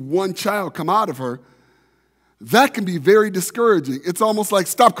see one child come out of her, that can be very discouraging. It's almost like,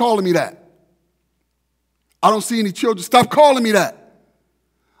 stop calling me that. I don't see any children. Stop calling me that.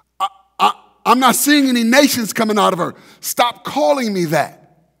 I'm not seeing any nations coming out of her. Stop calling me that.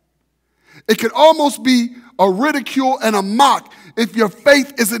 It can almost be a ridicule and a mock if your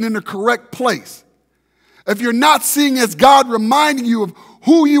faith isn't in the correct place. If you're not seeing as God reminding you of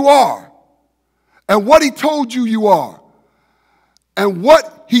who you are and what he told you you are and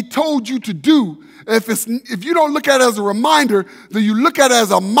what he told you to do. If you don't look at it as a reminder, then you look at it as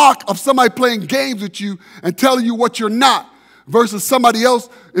a mock of somebody playing games with you and telling you what you're not, versus somebody else,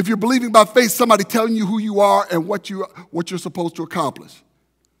 if you're believing by faith, somebody telling you who you are and what you're supposed to accomplish.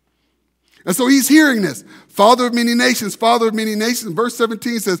 And so he's hearing this. Father of many nations, father of many nations. Verse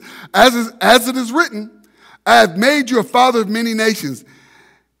 17 says, as it is written, I have made you a father of many nations.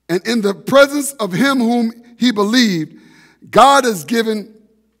 And in the presence of him whom he believed, God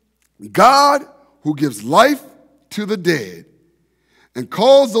who gives life to the dead and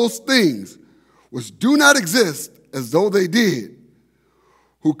calls those things which do not exist as though they did,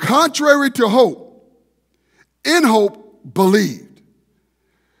 who contrary to hope, in hope believed,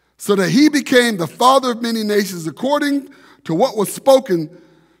 so that he became the father of many nations according to what was spoken,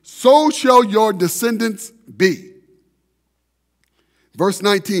 so shall your descendants be. Verse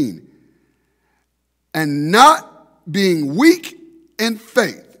 19, and not being weak in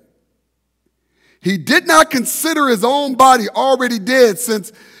faith, he did not consider his own body already dead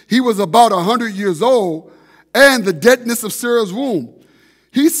since he was about 100 years old, and the deadness of Sarah's womb.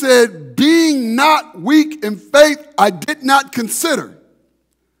 He said, being not weak in faith, I did not consider.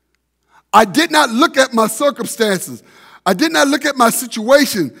 I did not look at my circumstances. I did not look at my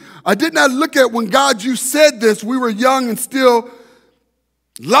situation. I did not look at when, God, you said this, we were young and still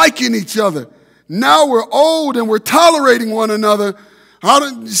liking each other. Now we're old and we're tolerating one another. I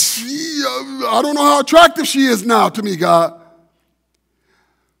don't know how attractive she is now to me, God.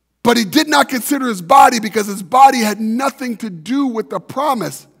 But he did not consider his body because his body had nothing to do with the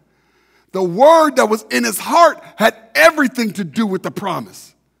promise. The word that was in his heart had everything to do with the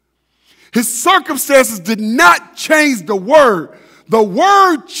promise. His circumstances did not change the word. The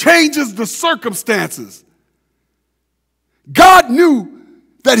word changes the circumstances. God knew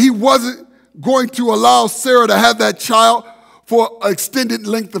that he wasn't going to allow Sarah to have that child for an extended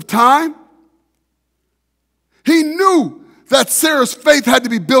length of time. He knew that Sarah's faith had to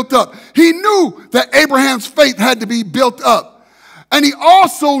be built up. He knew that Abraham's faith had to be built up. And he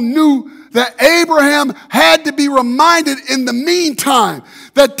also knew that Abraham had to be reminded in the meantime,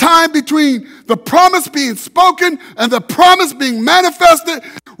 that time between the promise being spoken and the promise being manifested,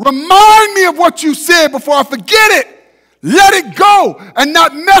 remind me of what you said before I forget it. Let it go and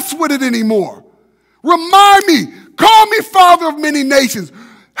not mess with it anymore. Remind me, call me father of many nations.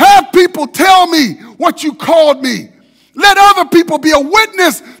 Have people tell me what you called me. Let other people be a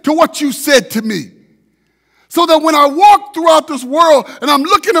witness to what you said to me. So that when I walk throughout this world and I'm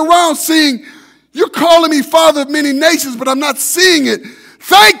looking around seeing, you're calling me father of many nations, but I'm not seeing it.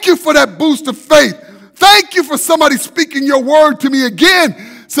 Thank you for that boost of faith. Thank you for somebody speaking your word to me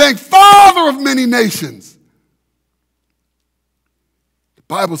again, saying, father of many nations. The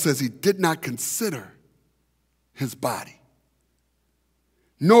Bible says he did not consider his body,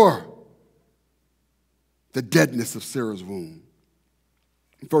 nor the deadness of Sarah's womb.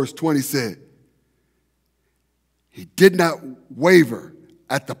 Verse 20 said, he did not waver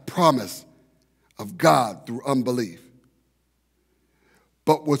at the promise of God through unbelief,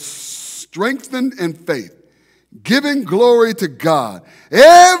 but was strengthened in faith, giving glory to God.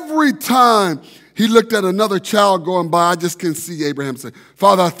 Every time he looked at another child going by, I just can see Abraham say,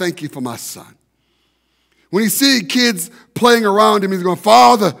 Father, I thank you for my son. When he sees kids playing around him, he's going,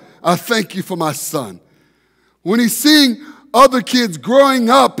 Father, I thank you for my son. When he's seeing other kids growing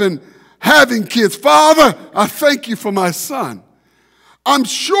up and having kids, Father, I thank you for my son. I'm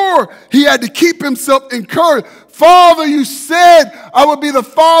sure he had to keep himself encouraged. Father, you said I would be the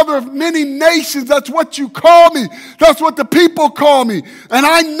father of many nations. That's what you call me. That's what the people call me. And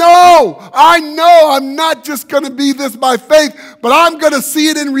I know I'm not just going to be this by faith, but I'm going to see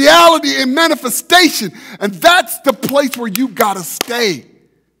it in reality, in manifestation. And that's the place where you got to stay.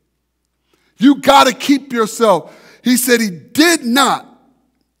 You got to keep yourself. He said he did not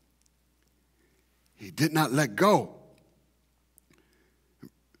let go.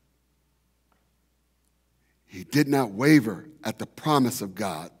 He did not waver at the promise of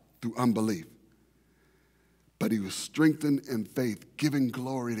God through unbelief, but he was strengthened in faith, giving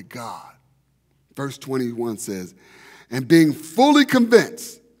glory to God. Verse 21 says, and being fully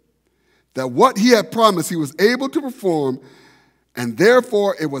convinced that what he had promised he was able to perform, and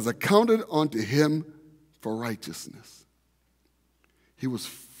therefore it was accounted unto him for righteousness. He was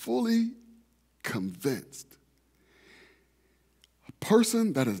fully convinced. A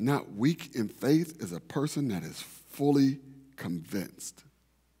person that is not weak in faith is a person that is fully convinced.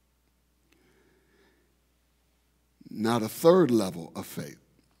 Now, the third level of faith.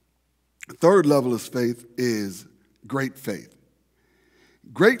 The third level of faith is great faith.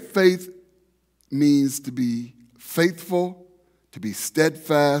 Great faith means to be faithful, to be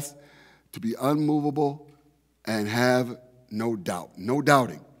steadfast, to be unmovable, and have no doubt, no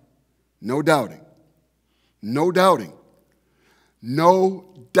doubting. No doubting. No doubting.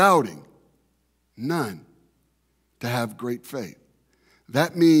 No doubting. None. To have great faith.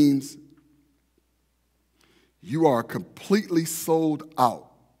 That means you are completely sold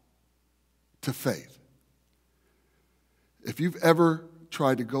out to faith. If you've ever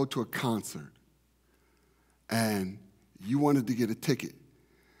tried to go to a concert and you wanted to get a ticket,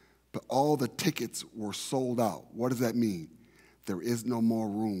 but all the tickets were sold out, what does that mean? There is no more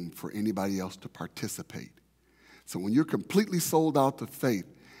room for anybody else to participate. So when you're completely sold out to faith,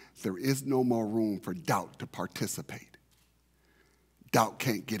 there is no more room for doubt to participate. Doubt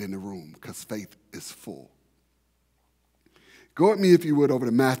can't get in the room because faith is full. Go with me, if you would, over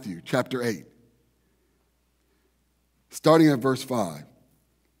to Matthew chapter 8, starting at verse 5.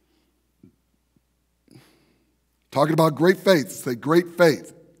 Talking about great faith. Say great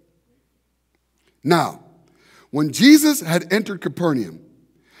faith. Now, when Jesus had entered Capernaum,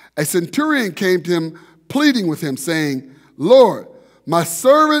 a centurion came to him, pleading with him, saying, Lord, my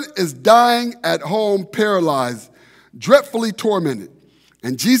servant is dying at home, paralyzed, dreadfully tormented.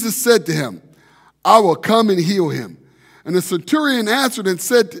 And Jesus said to him, I will come and heal him. And the centurion answered and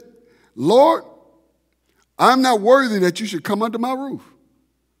said, Lord, I'm not worthy that you should come under my roof.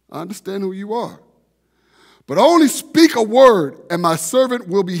 I understand who you are. But only speak a word, and my servant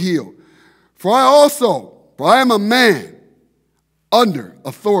will be healed. For I am a man under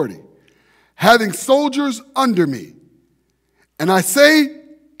authority, having soldiers under me. And I say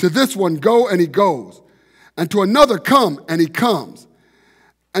to this one, go, and he goes. And to another, come, and he comes.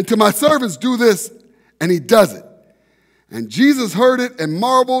 And to my servants do this, and he does it. And Jesus heard it and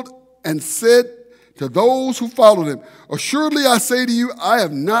marveled and said to those who followed him, assuredly I say to you, I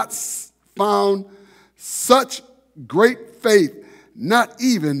have not found such great faith, not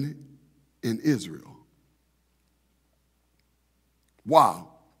even in Israel. Wow.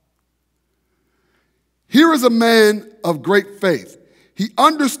 Here is a man of great faith. He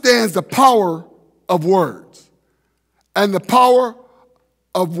understands the power of words and the power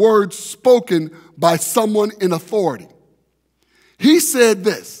of words spoken by someone in authority. He said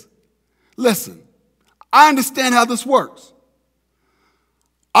this, listen, I understand how this works.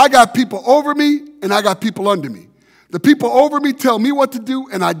 I got people over me and I got people under me. The people over me tell me what to do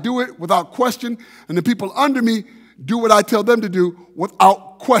and I do it without question, and the people under me do what I tell them to do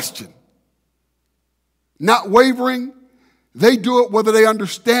without question. Not wavering, they do it whether they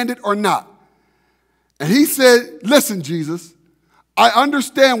understand it or not. And he said, listen, Jesus, I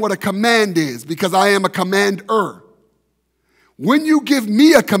understand what a command is because I am a commander. When you give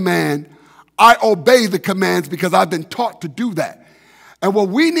me a command, I obey the commands because I've been taught to do that. And what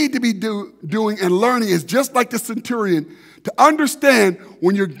we need to be doing and learning is just like the centurion, to understand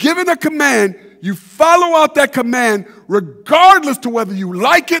when you're given a command, you follow out that command regardless to whether you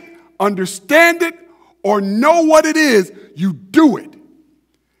like it, understand it, or know what it is, you do it.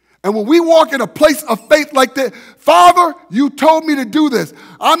 And when we walk in a place of faith like that, Father, you told me to do this.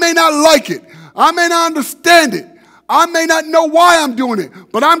 I may not like it. I may not understand it. I may not know why I'm doing it,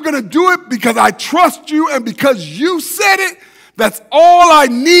 but I'm going to do it because I trust you and because you said it. That's all I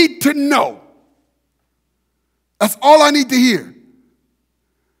need to know. That's all I need to hear.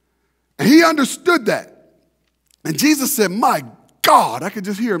 And he understood that. And Jesus said, my God, I could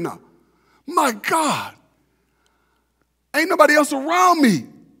just hear him now. My God, ain't nobody else around me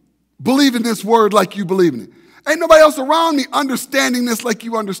believing this word like you believe in it. Ain't nobody else around me understanding this like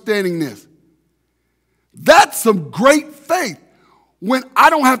you understanding this. That's some great faith. When I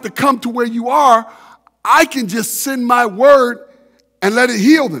don't have to come to where you are, I can just send my word and let it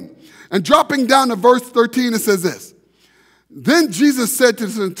heal them. And dropping down to verse 13, it says this. Then Jesus said to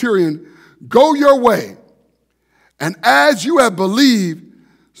the centurion, go your way, and as you have believed,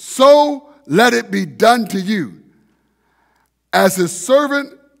 so let it be done to you. As his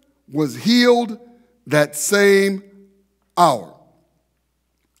servant was healed that same hour.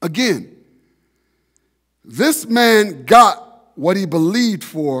 Again, this man got what he believed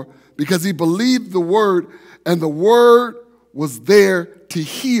for because he believed the word, and the word was there to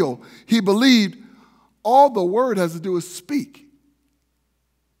heal. He believed all the word has to do is speak.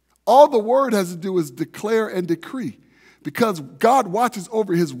 All the word has to do is declare and decree. Because God watches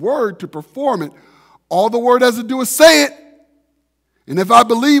over his word to perform it, all the word has to do is say it. And if I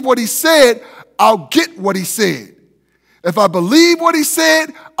believe what he said, I'll get what he said. If I believe what he said,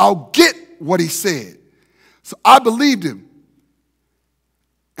 I'll get what he said. So I believed him.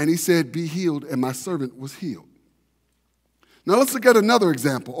 And he said, be healed, and my servant was healed. Now let's look at another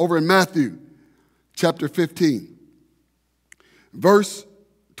example over in Matthew chapter 15. Verse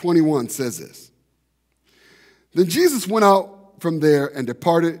 21 says this. Then Jesus went out from there and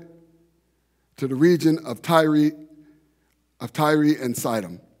departed to the region of Tyre and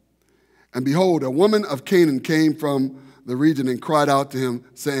Sidon. And behold, a woman of Canaan came from the region and cried out to him,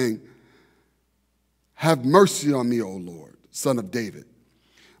 saying, have mercy on me, O Lord, Son of David.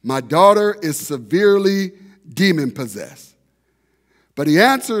 My daughter is severely demon-possessed. But he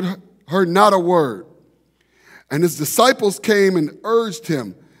answered her not a word. And his disciples came and urged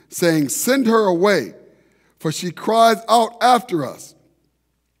him, saying, send her away, for she cries out after us.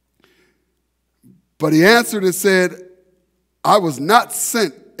 But he answered and said, I was not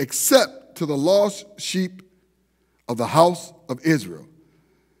sent except to the lost sheep of the house of Israel.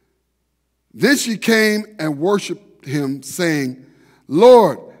 Then she came and worshiped him, saying,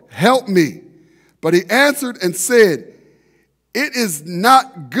 Lord, help me. But he answered and said, it is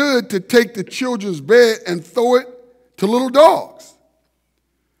not good to take the children's bread and throw it to little dogs.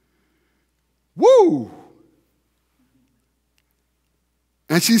 Woo!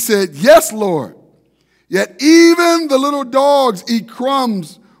 And she said, yes, Lord. Yet even the little dogs eat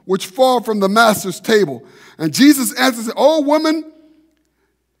crumbs which fall from the master's table. And Jesus answered, oh, woman,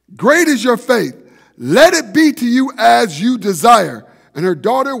 great is your faith. Let it be to you as you desire. And her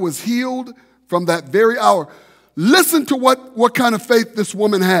daughter was healed from that very hour. Listen to what kind of faith this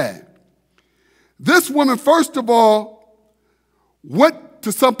woman had. This woman, first of all, went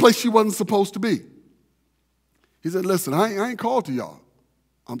to some place she wasn't supposed to be. He said, listen, I ain't called to y'all.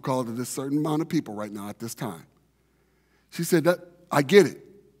 I'm called to this certain amount of people right now at this time. She said, I get it.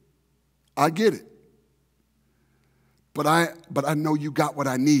 I get it. but I know you got what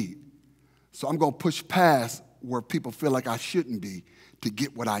I need. So I'm going to push past where people feel like I shouldn't be to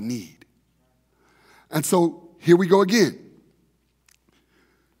get what I need. And so here we go again.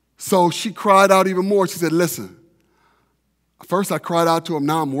 So she cried out even more. She said, listen, first I cried out to him,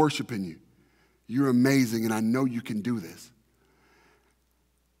 now I'm worshiping you. You're amazing, and I know you can do this.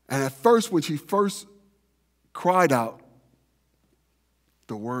 And at first, when she first cried out,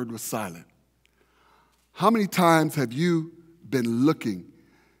 the word was silent. How many times have you been looking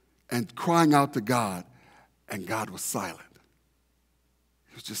and crying out to God, and God was silent?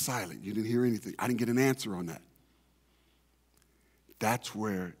 He was just silent. You didn't hear anything. I didn't get an answer on that. That's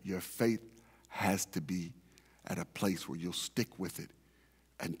where your faith has to be at a place where you'll stick with it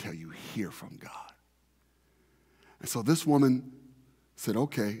until you hear from God. And so this woman said,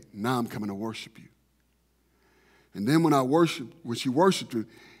 okay, now I'm coming to worship you. And then when she worshiped him,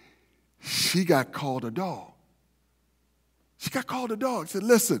 she got called a dog. She got called a dog. She said,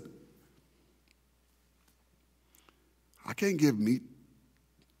 listen, I can't give meat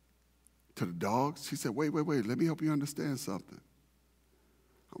to the dogs. She said, wait, let me help you understand something.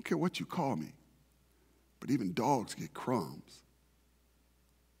 I don't care what you call me, but even dogs get crumbs.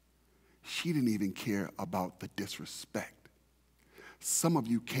 She didn't even care about the disrespect. Some of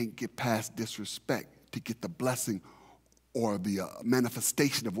you can't get past disrespect to get the blessing or the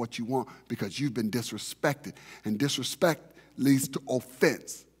manifestation of what you want because you've been disrespected. And disrespect leads to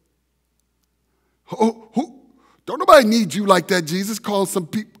offense. Don't nobody need you like that, Jesus,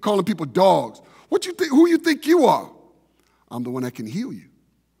 calling people dogs. What you think? Who you think you are? I'm the one that can heal you.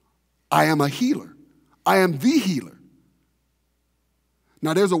 I am a healer. I am the healer.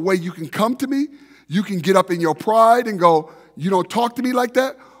 Now, there's a way you can come to me. You can get up in your pride and go, you don't talk to me like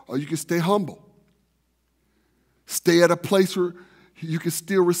that, or you can stay humble. Stay at a place where you can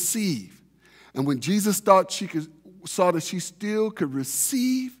still receive. And when Jesus thought saw that she still could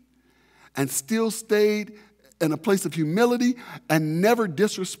receive and still stayed in a place of humility and never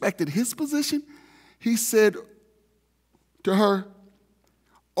disrespected his position, he said to her,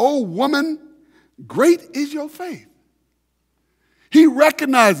 "Oh, woman, great is your faith." He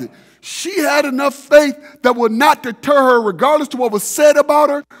recognized it. She had enough faith that would not deter her, regardless to what was said about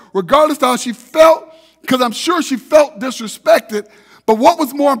her, regardless to how she felt, because I'm sure she felt disrespected. But what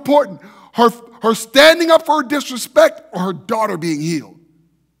was more important, her standing up for her disrespect or her daughter being healed?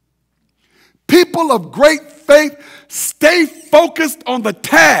 People of great faith stay focused on the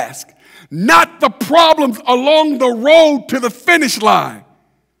task, not the problems along the road to the finish line.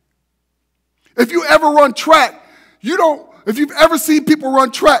 If you ever run track, if you've ever seen people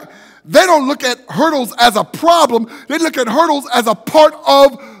run track, they don't look at hurdles as a problem. They look at hurdles as a part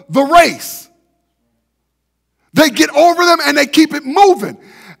of the race. They get over them and they keep it moving.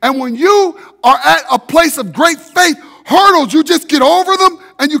 And when you are at a place of great faith, hurdles, you just get over them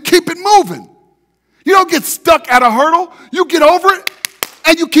and you keep it moving. You don't get stuck at a hurdle. You get over it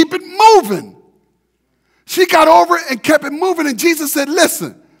and you keep it moving. She got over it and kept it moving. And Jesus said,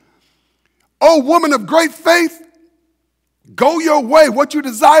 listen, oh, woman of great faith, go your way. What you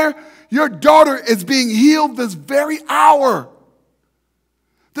desire, your daughter is being healed this very hour.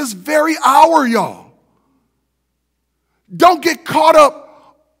 This very hour, y'all. Don't get caught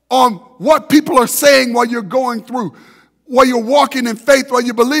up on what people are saying while you're going through, while you're walking in faith, while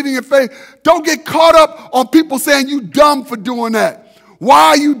you're believing in faith. Don't get caught up on people saying you dumb for doing that. Why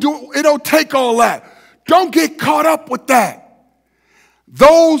are you doing it? Don't take all that. Don't get caught up with that.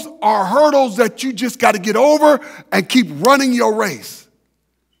 Those are hurdles that you just got to get over and keep running your race.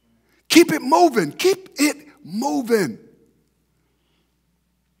 Keep it moving. Keep it moving.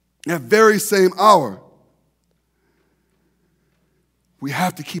 That very same hour, we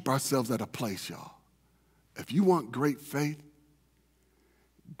have to keep ourselves at a place, y'all. If you want great faith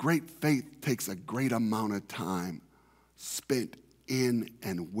takes a great amount of time spent in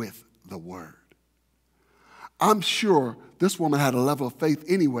and with the Word. I'm sure this woman had a level of faith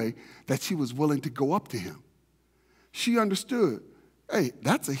anyway that she was willing to go up to him. She understood, hey,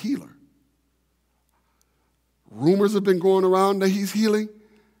 that's a healer. Rumors have been going around that he's healing,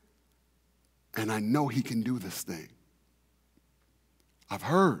 and I know he can do this thing. I've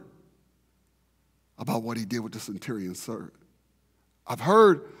heard about what he did with the centurion's servant. I've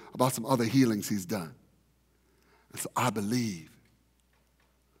heard about some other healings he's done. And so I believe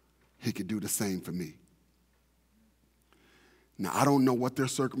he could do the same for me. Now, I don't know what their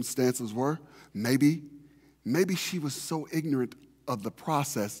circumstances were. Maybe she was so ignorant of the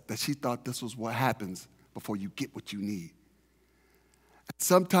process that she thought this was what happens before you get what you need.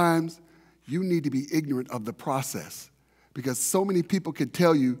 Sometimes you need to be ignorant of the process because so many people can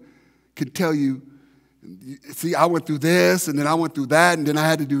tell you, See, I went through this, and then I went through that, and then I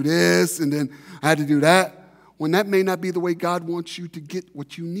had to do this, and then I had to do that. When that may not be the way God wants you to get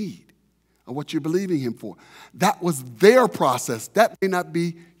what you need or what you're believing him for. That was their process. That may not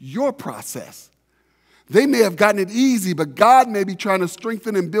be your process. They may have gotten it easy, but God may be trying to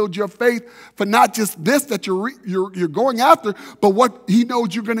strengthen and build your faith for not just this that you're going after, but what he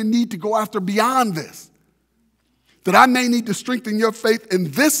knows you're going to need to go after beyond this. That I may need to strengthen your faith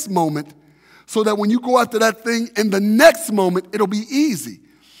in this moment so that when you go after that thing in the next moment, it'll be easy.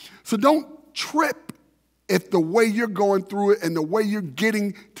 So don't trip if the way you're going through it and the way you're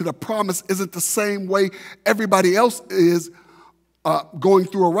getting to the promise isn't the same way everybody else is going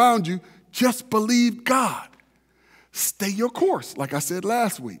through around you. Just believe God. Stay your course, like I said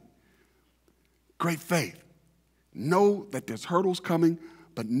last week. Great faith. Know that there's hurdles coming,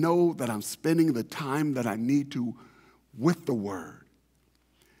 but know that I'm spending the time that I need to with the word.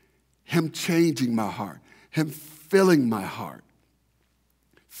 Him changing my heart. Him filling my heart.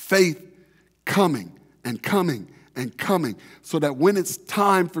 Faith coming and coming and coming so that when it's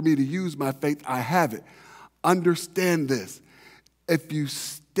time for me to use my faith, I have it. Understand this. If you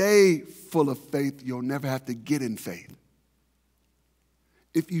stay full of faith, you'll never have to get in faith.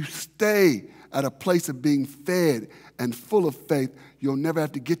 If you stay at a place of being fed and full of faith, you'll never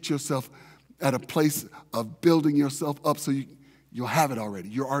have to get yourself at a place of building yourself up so you'll have it already.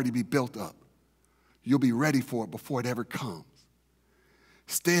 You'll already be built up. You'll be ready for it before it ever comes.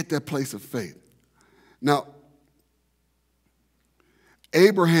 Stay at that place of faith. Now,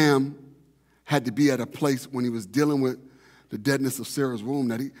 Abraham had to be at a place when he was dealing with the deadness of Sarah's womb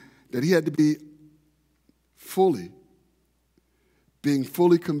that he had to be being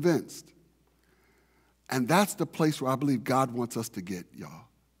fully convinced. And that's the place where I believe God wants us to get, y'all,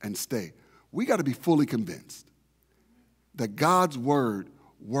 and stay. We got to be fully convinced that God's word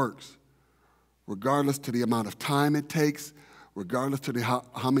works regardless to the amount of time it takes, regardless to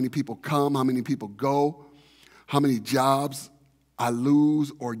how many people come, how many people go, how many jobs I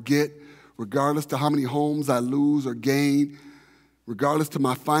lose or get, regardless to how many homes I lose or gain, regardless to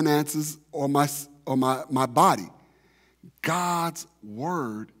my finances or my body. God's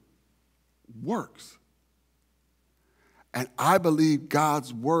word works. And I believe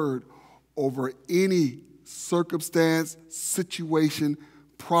God's word over any circumstance, situation,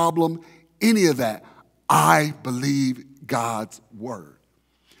 problem, any of that. I believe God's word.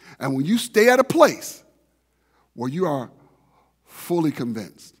 And when you stay at a place where you are fully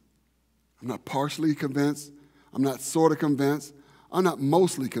convinced, I'm not partially convinced, I'm not sort of convinced, I'm not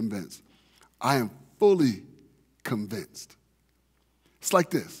mostly convinced, I am fully convinced. It's like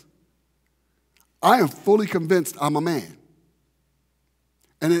this. I am fully convinced I'm a man.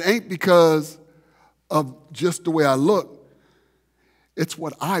 And it ain't because of just the way I look. It's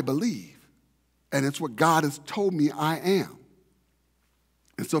what I believe. And it's what God has told me I am.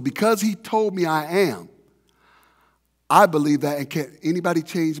 And so because he told me I am, I believe that, and can't anybody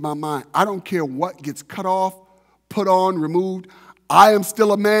change my mind. I don't care what gets cut off, put on, removed. I am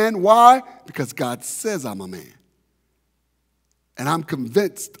still a man. Why? Because God says I'm a man. And I'm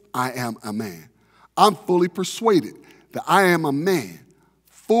convinced I am a man. I'm fully persuaded that I am a man,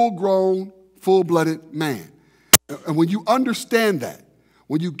 full-grown, full-blooded man. And when you understand that,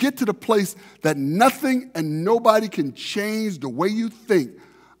 when you get to the place that nothing and nobody can change the way you think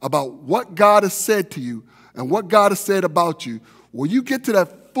about what God has said to you and what God has said about you, when you get to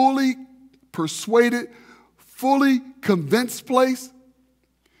that fully persuaded, fully convinced place,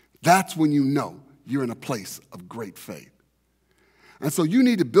 that's when you know you're in a place of great faith. And so you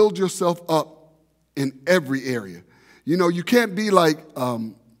need to build yourself up in every area. You know, you can't be like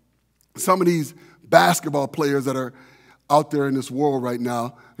some of these basketball players that are out there in this world right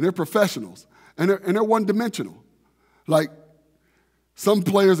now, and they're professionals, and they're one-dimensional. Like, some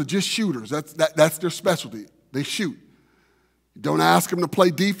players are just shooters. That's their specialty. They shoot. Don't ask them to play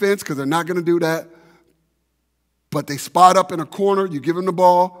defense because they're not going to do that. But they spot up in a corner, you give them the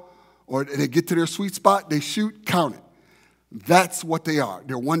ball, or they get to their sweet spot, they shoot, count it. That's what they are.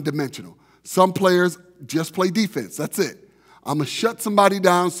 They're one-dimensional. Some players just play defense. That's it. I'm going to shut somebody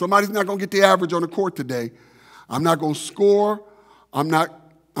down. Somebody's not going to get the average on the court today. I'm not going to score. I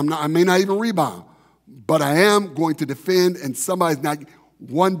may not even rebound. But I am going to defend, and somebody's not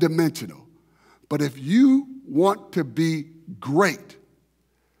one-dimensional. But if you want to be great,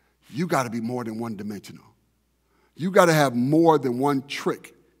 you got to be more than one-dimensional. You got to have more than one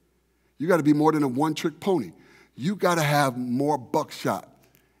trick. You got to be more than a one-trick pony. You got to have more buckshot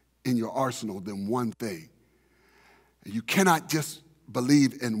in your arsenal than one thing. You cannot just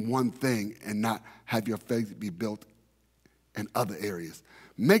believe in one thing and not have your faith be built and other areas.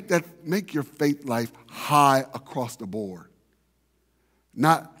 Make your faith life high across the board.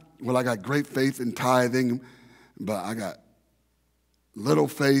 Not, well, I got great faith in tithing, but I got little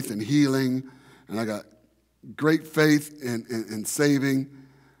faith in healing, and I got great faith in saving,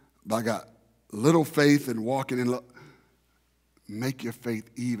 but I got little faith in walking in love. Make your faith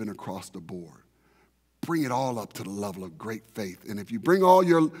even across the board. Bring it all up to the level of great faith. And if you bring all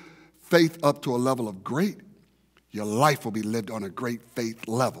your faith up to a level of great, your life will be lived on a great faith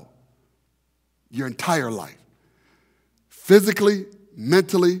level. Your entire life. Physically,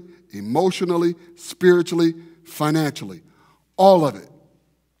 mentally, emotionally, spiritually, financially. All of it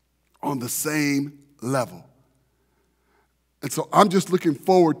on the same level. And so I'm just looking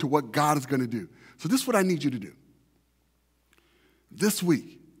forward to what God is going to do. So this is what I need you to do. This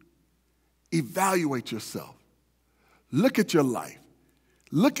week, evaluate yourself. Look at your life.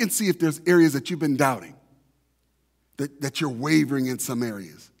 Look and see if there's areas that you've been doubting, that you're wavering in some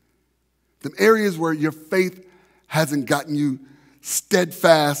areas. The areas where your faith hasn't gotten you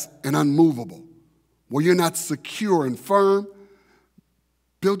steadfast and unmovable, where you're not secure and firm.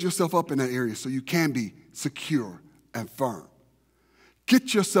 Build yourself up in that area so you can be secure and firm.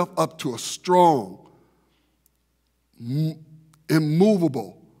 Get yourself up to a strong,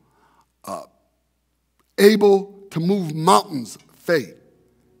 immovable, able to move mountains faith.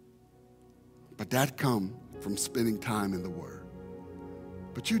 But that comes from spending time in the Word.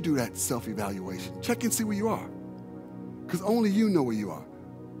 But you do that self-evaluation. Check and see where you are. Because only you know where you are.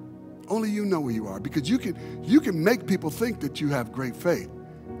 Only you know where you are. Because you can make people think that you have great faith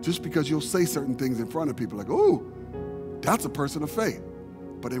just because you'll say certain things in front of people like, oh, that's a person of faith.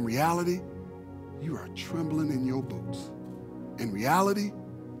 But in reality, you are trembling in your boots. In reality,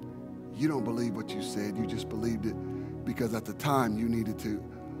 you don't believe what you said. You just believed it because at the time you needed to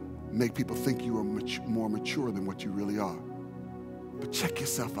make people think you were more mature than what you really are. But check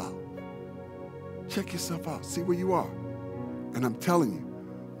yourself out. Check yourself out. See where you are. And I'm telling you,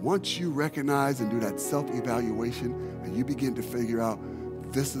 once you recognize and do that self-evaluation and you begin to figure out,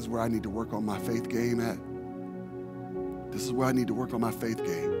 this is where I need to work on my faith game at. This is where I need to work on my faith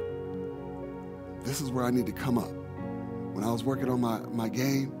game. This is where I need to come up. When I was working on my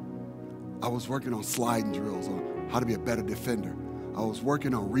game, I was working on sliding drills, on how to be a better defender. I was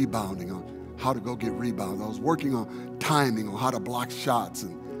working on rebounding, on how to go get rebounds. I was working on timing, on how to block shots,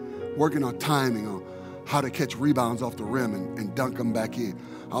 and working on timing, on how to catch rebounds off the rim and dunk them back in.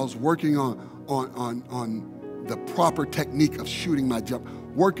 I was working on the proper technique of shooting my jump,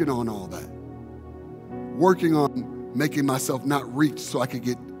 working on all that. Working on making myself not reach so I could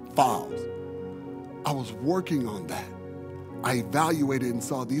get fouls. I was working on that. I evaluated and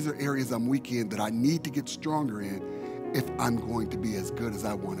saw these are areas I'm weak in that I need to get stronger in if I'm going to be as good as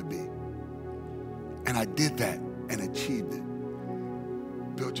I want to be. And I did that and achieved it.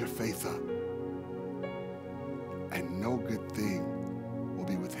 Build your faith up. And no good thing will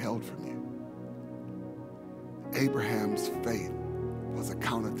be withheld from you. Abraham's faith was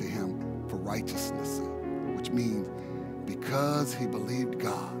accounted to him for righteousness, which means because he believed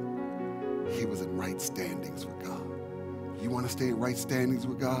God, he was in right standings with God. You want to stay in right standings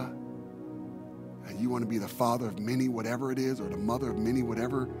with God? And you want to be the father of many, whatever it is, or the mother of many,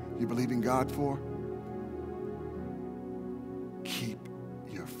 whatever you believe in God for? Keep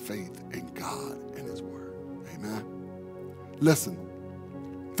your faith in God and His Word. Amen? Listen,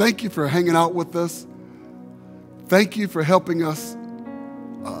 thank you for hanging out with us. Thank you for helping us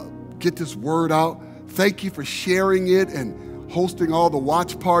get this word out. Thank you for sharing it and hosting all the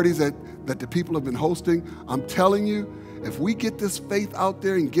watch parties that the people have been hosting. I'm telling you, if we get this faith out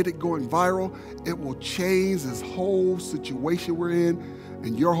there and get it going viral, it will change this whole situation we're in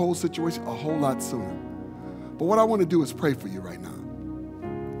and your whole situation a whole lot sooner. But what I want to do is pray for you right now.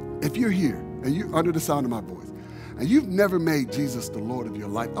 If you're here and you're under the sound of my voice and you've never made Jesus the Lord of your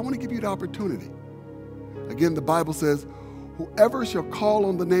life, I want to give you the opportunity. Again, the Bible says, whoever shall call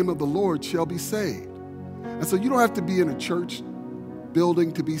on the name of the Lord shall be saved. And so you don't have to be in a church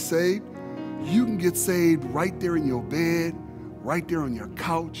building to be saved. You can get saved right there in your bed, right there on your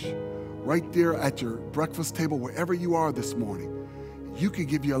couch, right there at your breakfast table, wherever you are this morning. You can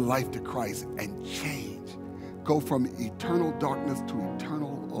give your life to Christ and change. Go from eternal darkness to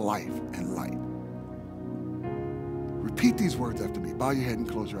eternal life and light. Repeat these words after me. Bow your head and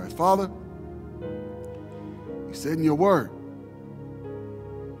close your eyes. Father, you said in your word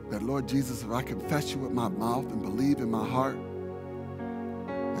that, Lord Jesus, if I confess you with my mouth and believe in my heart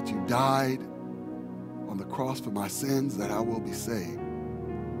that you died on the cross for my sins, that I will be saved.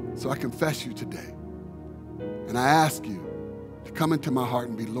 So I confess you today. And I ask you to come into my heart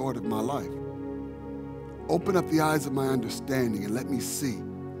and be Lord of my life. Open up the eyes of my understanding and let me see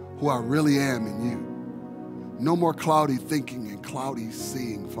who I really am in you. No more cloudy thinking and cloudy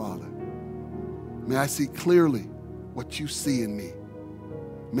seeing, Father. May I see clearly what you see in me.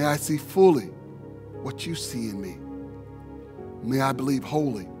 May I see fully what you see in me. May I believe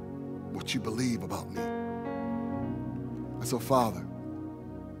wholly what you believe about me. And so, Father,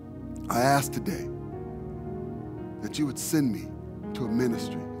 I ask today that you would send me to a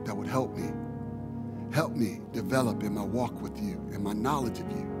ministry that would help me develop in my walk with you and my knowledge of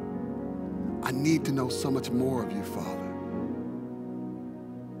you. I need to know so much more of you, Father.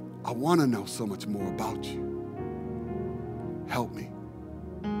 I want to know so much more about you. Help me.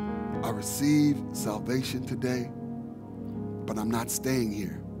 I receive salvation today, but I'm not staying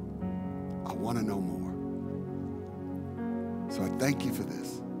here. I want to know more. So I thank you for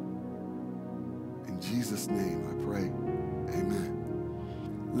this. In Jesus' name I pray, amen.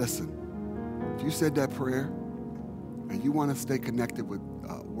 Listen, if you said that prayer and you want to stay connected with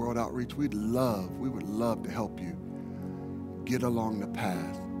World Outreach, we would love to help you get along the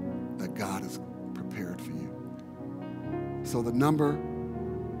path that God has prepared for you. So the number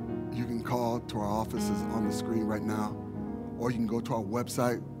you can call to our office is on the screen right now, or you can go to our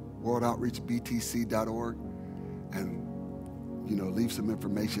website, worldoutreachbtc.org, and leave some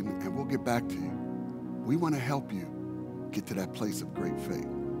information, and we'll get back to you. We want to help you get to that place of great faith.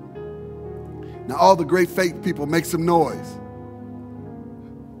 Now, all the great faith people, make some noise.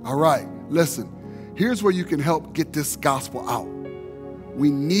 All right, listen. Here's where you can help get this gospel out. We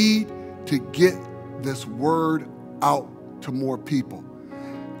need to get this word out to more people.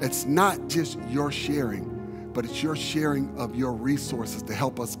 It's not just your sharing, but it's your sharing of your resources to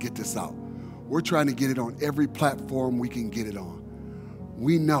help us get this out. We're trying to get it on every platform we can get it on.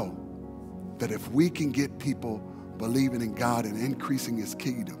 We know that if we can get people believing in God and increasing his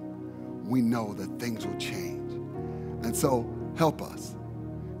kingdom, we know that things will change. And so help us.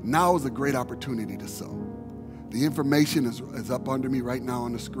 Now is a great opportunity to sow. The information is up under me right now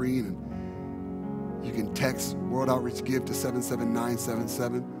on the screen, and you can text World Outreach Give to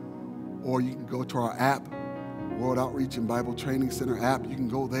 77977, or you can go to our app, World Outreach and Bible Training Center app. You can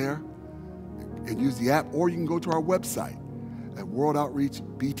go there and use the app, or you can go to our website at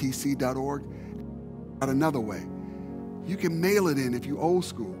worldoutreachbtc.org. Another way, you can mail it in if you're old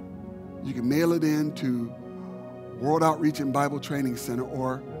school. You can mail it in to World Outreach and Bible Training Center,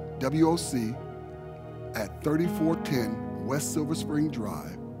 or WOC, at 3410 West Silver Spring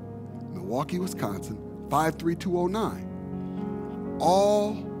Drive, Milwaukee, Wisconsin, 53209.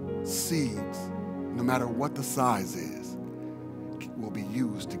 All seeds, no matter what the size is, will be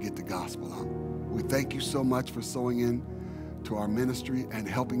used to get the gospel out. We thank you so much for sowing in to our ministry and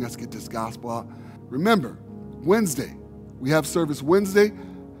helping us get this gospel out. Remember, Wednesday, we have service Wednesday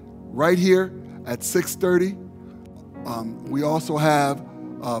right here at 6:30. We also have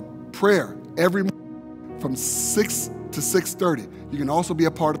prayer every morning from 6 to 6:30. You can also be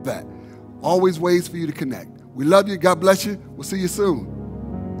a part of that. Always ways for you to connect. We love you. God bless you. We'll see you soon.